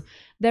anybody else.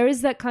 There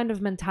is that kind of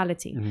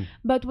mentality.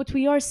 But what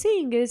we are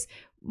seeing is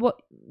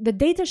what the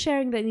data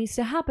sharing that needs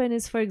to happen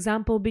is, for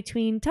example,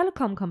 between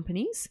telecom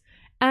companies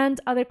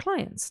and other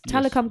clients.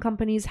 Telecom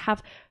companies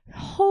have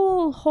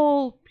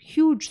whole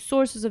huge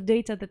sources of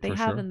data that they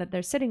have and that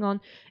they're sitting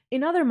on.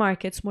 In other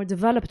markets, more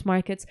developed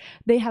markets,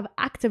 they have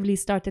actively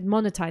started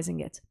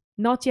monetizing it.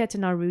 Not yet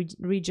in our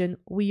region.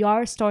 We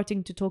are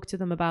starting to talk to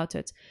them about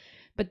it.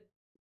 But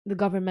the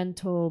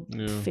governmental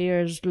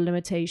fears,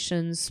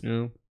 limitations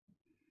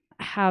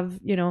have,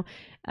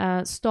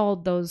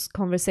 stalled those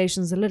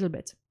conversations a little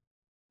bit.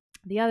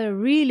 The other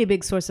really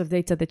big source of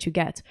data that you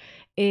get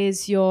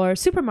is your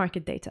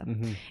supermarket data.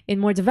 In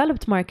more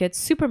developed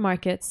markets,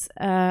 supermarkets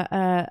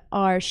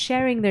are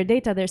sharing their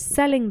data, they're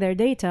selling their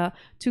data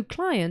to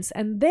clients,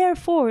 and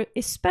therefore,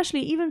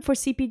 especially even for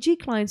CPG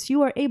clients,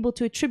 you are able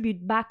to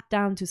attribute back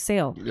down to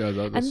sale.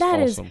 And that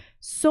awesome. Is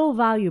so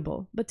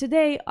valuable. But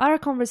today, our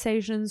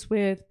conversations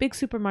with big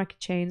supermarket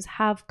chains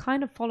have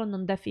kind of fallen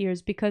on deaf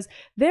ears, because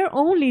they're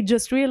only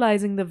just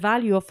realizing the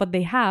value of what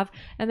they have,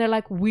 and they're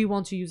like, we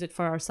want to use it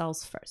for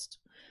ourselves first.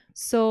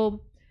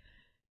 So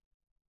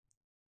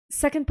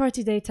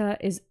second-party data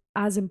is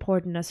as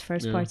important as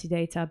first-party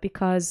data,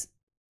 because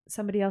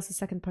somebody else's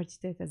second-party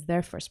data is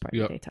their first-party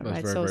data,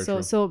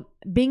 right? So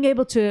being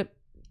able to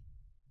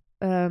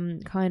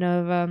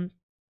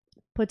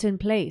put in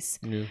place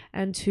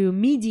and to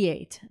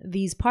mediate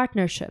these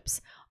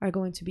partnerships are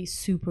going to be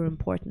super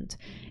important.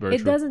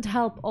 It doesn't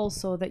help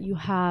also that you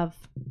have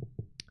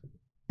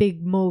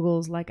big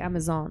moguls like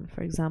Amazon,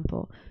 for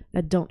example,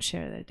 that don't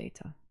share their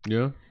data.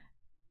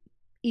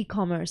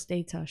 E-commerce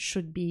data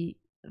should be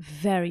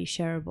very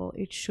shareable.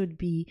 It should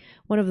be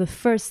one of the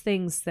first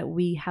things that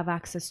we have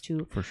access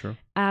to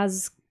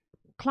as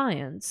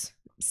clients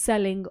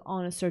selling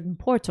on a certain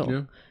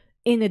portal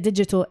in a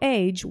digital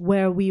age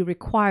where we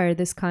require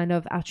this kind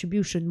of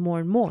attribution more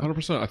and more.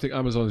 100%. I think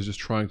Amazon is just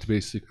trying to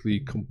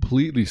basically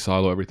completely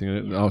silo everything in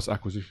it. Now it's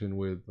acquisition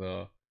with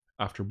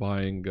after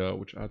buying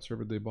which ad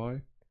server did they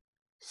buy?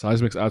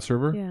 Seismic's ad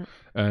server,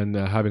 and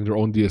having their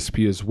own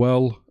DSP as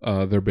well.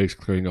 They're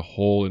basically creating a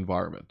whole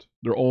environment,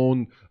 their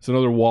own. It's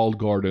another walled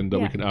garden that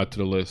we can add to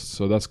the list.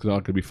 So that's not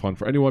going to be fun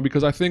for anyone,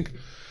 because I think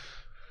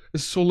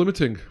it's so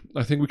limiting.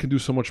 I think we can do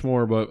so much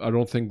more, but I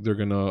don't think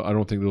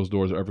those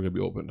doors are ever going to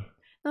be opened.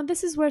 Now,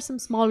 this is where some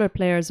smaller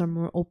players are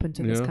more open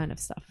to this kind of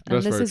stuff.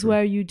 And this is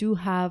where you do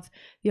have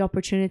the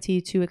opportunity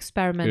to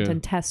experiment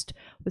and test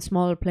with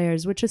smaller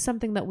players, which is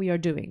something that we are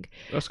doing.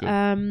 That's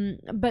good.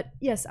 But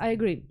yes, I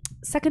agree.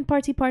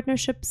 Second-party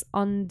partnerships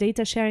on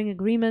data sharing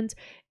agreement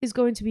is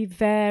going to be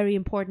very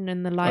important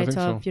in the light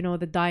of,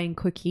 the dying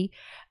cookie.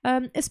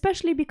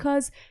 Especially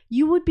because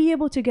you would be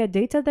able to get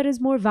data that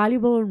is more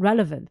valuable and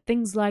relevant.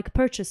 Things like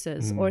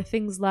purchases or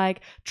things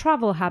like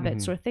travel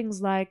habits or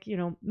things like,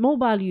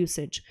 mobile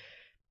usage.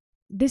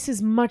 this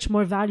is much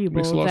more valuable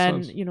Makes a lot of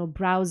than sense.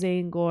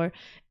 browsing or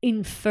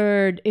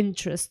inferred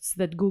interests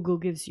that Google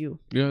gives you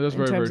Yeah, that's in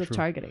very, terms very of true.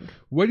 targeting.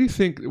 Where do you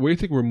think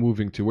we're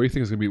moving to? Where do you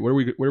think it's gonna be? Where are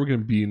we going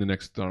to be in the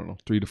next, I don't know,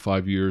 3 to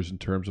 5 years in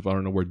terms of, I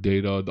don't know, where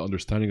data, the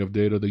understanding of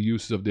data, the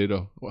uses of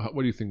data?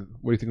 What do you think?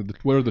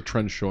 What are the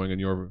trends showing in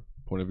your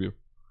point of view?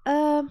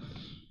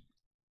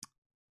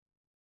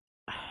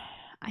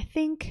 I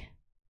think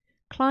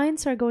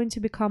clients are going to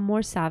become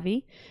more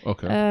savvy.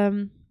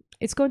 Okay.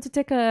 It's going to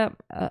take a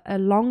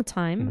long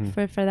time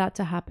Mhm. for that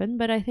to happen.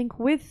 But I think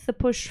with the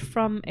push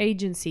from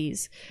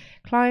agencies,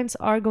 clients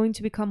are going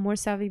to become more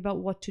savvy about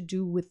what to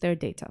do with their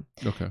data.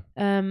 Okay.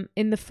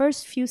 In the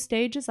first few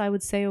stages, I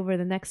would say over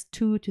the next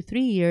 2 to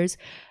 3 years,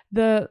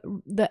 the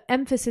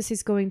emphasis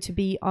is going to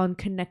be on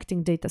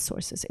connecting data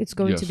sources. It's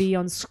going to Yes. be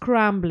on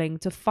scrambling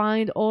to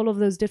find all of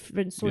those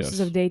different sources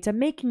Yes. of data,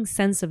 making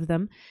sense of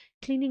them,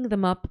 cleaning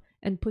them up,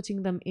 and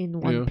putting them in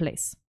one Yeah.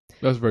 place.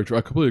 That's very true.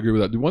 I completely agree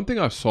with that. The one thing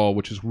I saw,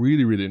 which is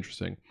really, really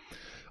interesting,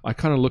 I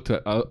kind of looked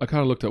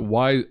at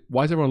why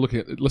is everyone looking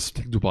at, let's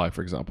take Dubai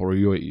for example, or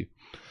UAE.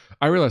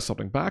 I realized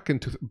something back in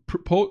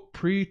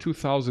pre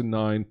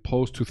 2009,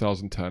 post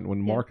 2010, when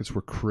markets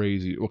were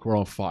crazy, were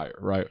on fire,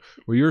 right?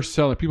 Where you're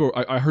selling people.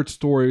 I heard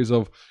stories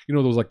of, you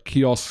know, those like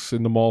kiosks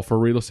in the mall for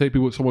real estate.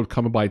 Someone would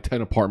come and buy 10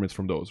 apartments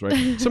from those,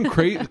 right? Some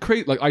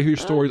crate. Like I heard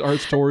stories.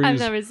 I've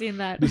never seen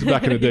that. This is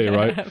back in the day, Yeah.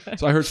 right?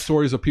 So I heard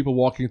stories of people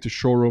walking into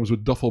showrooms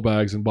with duffel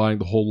bags and buying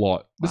the whole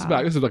lot.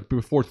 Wow. This is like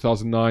before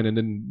 2009 and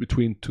then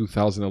between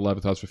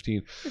 2011,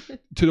 2015.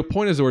 To the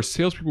point is that where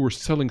salespeople were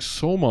selling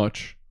so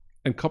much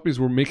and companies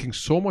were making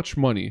so much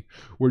money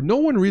where no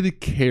one really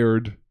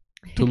cared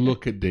to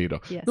look at data.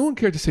 Yes. No one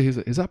cared to say,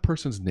 is that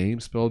person's name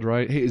spelled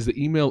right? Hey, is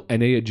the email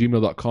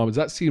na@gmail.com? Does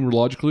that seem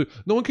logically?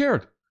 No one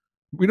cared.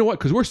 You know what?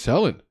 Because we're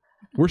selling.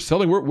 We're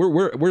selling.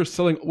 We're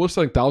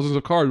selling thousands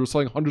of cars. We're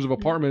selling hundreds of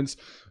apartments.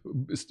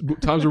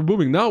 Times are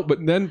booming now,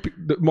 but then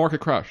the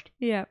market crashed.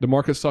 Yeah. The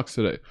market sucks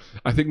today.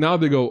 I think now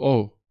they go,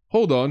 oh,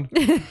 hold on,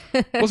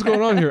 what's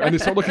going on here? And they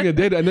start looking at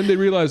data, and then they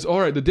realize, all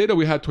right, the data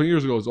we had 20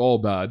 years ago is all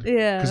bad.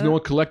 Yeah. Because no one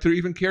collected or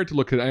even cared to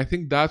look at it. And I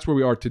think that's where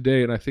we are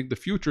today. And I think the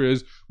future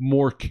is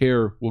more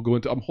care will go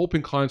into. I'm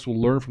hoping clients will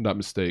learn from that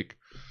mistake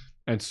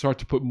and start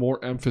to put more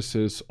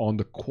emphasis on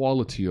the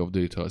quality of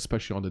data,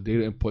 especially on the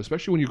data input,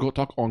 especially when you go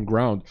talk on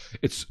ground.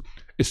 It's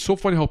so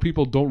funny how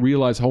people don't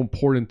realize how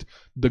important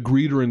the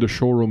greeter in the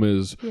showroom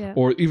is, Yeah.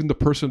 or even the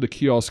person at the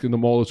kiosk in the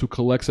mall is who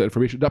collects that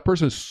information. That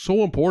person is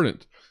so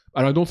important.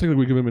 And I don't think that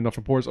we give him enough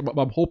importance.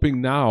 I'm hoping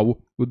now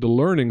with the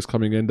learnings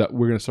coming in that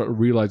we're going to start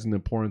realizing the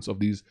importance of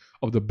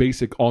the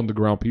basic on the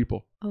ground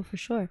people. Oh, for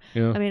sure.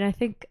 Yeah. I mean, I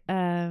think,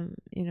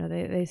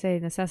 they say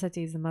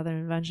necessity is the mother of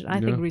invention. I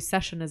Yeah. think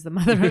recession is the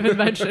mother of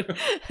invention,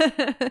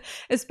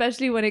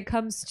 especially when it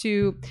comes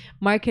to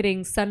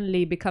marketing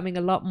suddenly becoming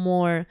a lot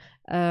more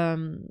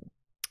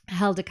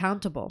held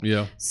accountable.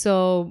 Yeah.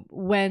 So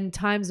when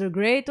times are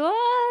great,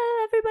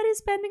 everybody's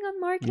spending on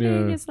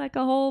marketing. Yeah. It's like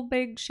a whole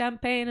big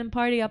champagne and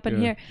party up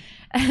in Yeah.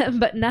 here.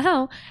 But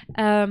now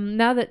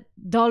that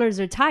dollars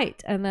are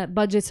tight and that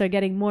budgets are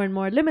getting more and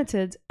more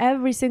limited,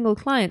 every single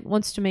client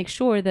wants to make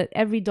sure that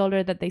every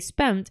dollar that they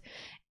spend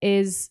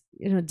is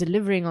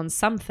delivering on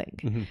something.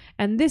 Mm-hmm.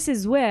 And this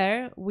is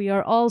where we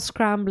are all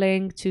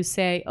scrambling to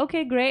say,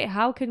 okay, great,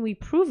 how can we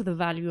prove the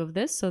value of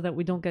this so that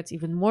we don't get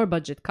even more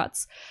budget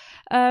cuts?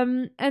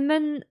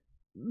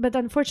 But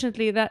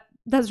unfortunately, that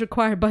does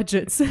require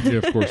budgets. Yeah,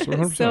 of course.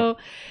 100%.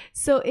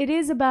 So it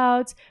is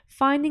about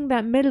finding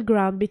that middle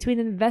ground between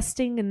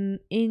investing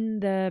in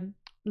the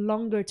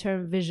longer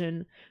term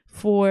vision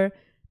for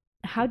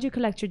how do you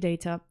collect your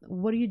data,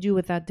 what do you do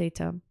with that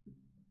data,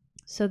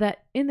 so that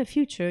in the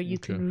future you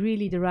can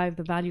really derive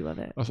the value of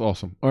it. That's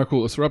awesome. All right,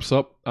 cool. Let's wrap this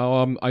up.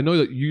 I know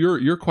that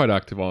you're quite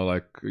active on,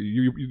 like,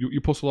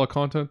 you post a lot of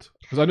content,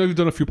 because I know you've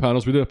done a few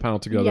panels. We did a panel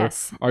together.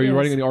 Yes. Are you Yes.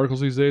 writing any articles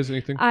these days?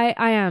 Anything? I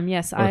am,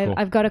 yes. Very cool.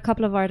 I've got a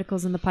couple of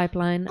articles in the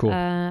pipeline. Cool.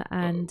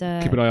 And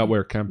keep an eye out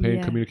where Campaign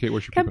yeah. Communicate.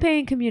 Where should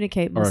Campaign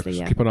Communicate All right, mostly. so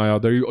Yeah. keep an eye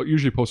out there. You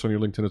usually post on your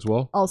LinkedIn as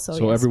well. Also,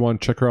 So yes. everyone,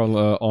 check her out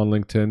on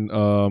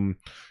LinkedIn.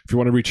 If you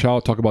want to reach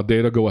out, talk about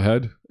data, go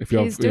ahead. If you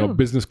Please have do.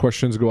 business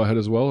questions, go ahead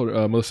as well.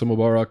 Melissa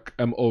Moubarak,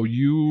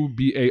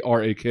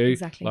 Moubarak,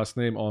 Exactly. last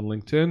name on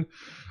LinkedIn.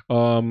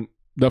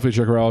 Definitely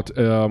check her out.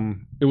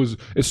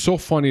 It's so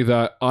funny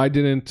that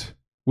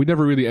we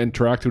never really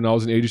interacted when I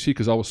was in agency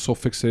because I was so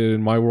fixated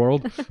in my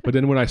world. But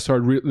then when I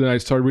started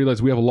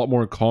realizing we have a lot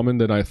more in common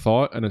than I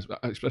thought, and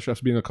especially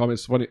after being a comment,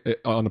 it's funny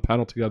on the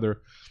panel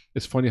together.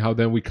 It's funny how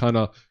then we kind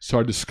of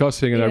started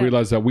discussing, and I Yeah.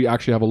 realized that we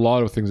actually have a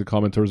lot of things in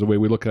common in terms of the way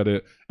we look at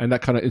it, and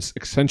that kind of is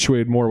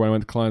accentuated more when I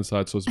went to client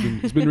side. So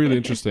it's been really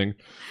interesting.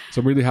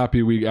 So I'm really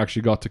happy we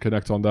actually got to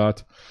connect on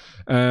that.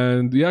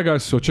 And yeah,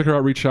 guys, so check her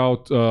out, reach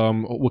out.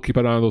 We'll keep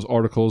an eye on those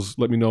articles.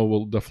 Let me know.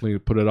 We'll definitely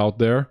put it out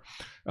there.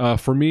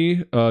 For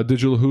me,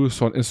 Digital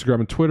Hoos on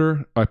Instagram and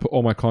Twitter. I put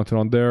all my content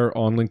on there.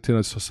 On LinkedIn,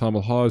 it's Hussam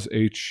Alhaz,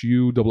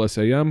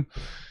 HUSSAM.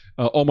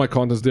 All my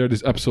content's there.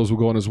 These episodes will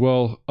go on as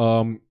well.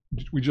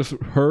 We just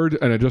heard,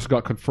 and it just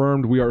got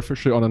confirmed, we are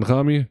officially on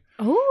Anghami.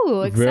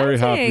 Oh, exciting. Very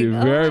happy,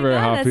 very, very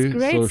happy. That's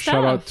great so stuff.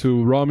 shout out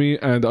to Rami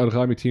and the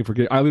Anghami team for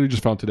getting. I literally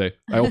just found today.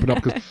 I opened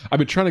up because I've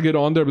been trying to get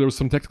on there, but there was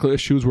some technical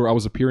issues where I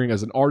was appearing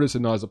as an artist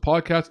and not as a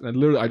podcast.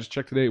 And I just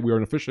checked today. We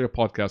are officially a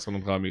podcast on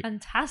Anghami.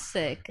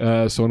 Fantastic.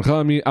 So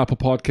Anghami, Apple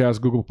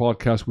Podcasts, Google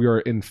Podcasts. We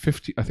are in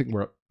 50. I think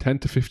we're at 10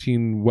 to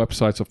 15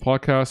 websites of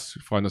podcasts.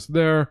 You find us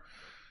there.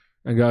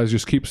 And guys,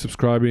 just keep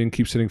subscribing,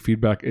 keep sending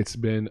feedback. It's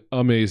been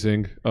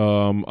amazing. If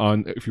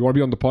you want to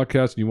be on the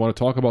podcast and you want to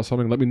talk about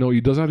something, let me know.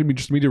 It doesn't have to be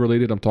just media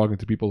related. I'm talking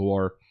to people who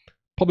are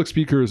public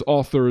speakers,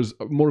 authors,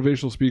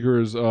 motivational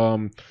speakers,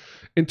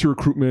 into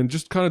recruitment,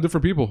 just kind of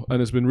different people.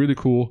 And it's been really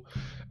cool.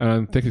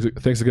 And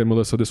thanks again,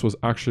 Melissa. This was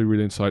actually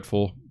really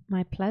insightful.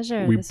 My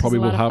pleasure. We this probably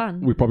was a will lot of have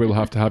fun. we probably will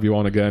have to have you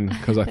on again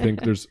because I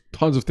think there's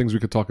tons of things we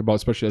could talk about,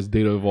 especially as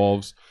data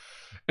evolves.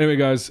 Anyway,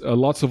 guys,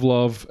 lots of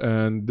love,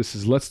 and this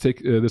is Let's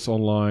Take This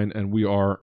Online, and we are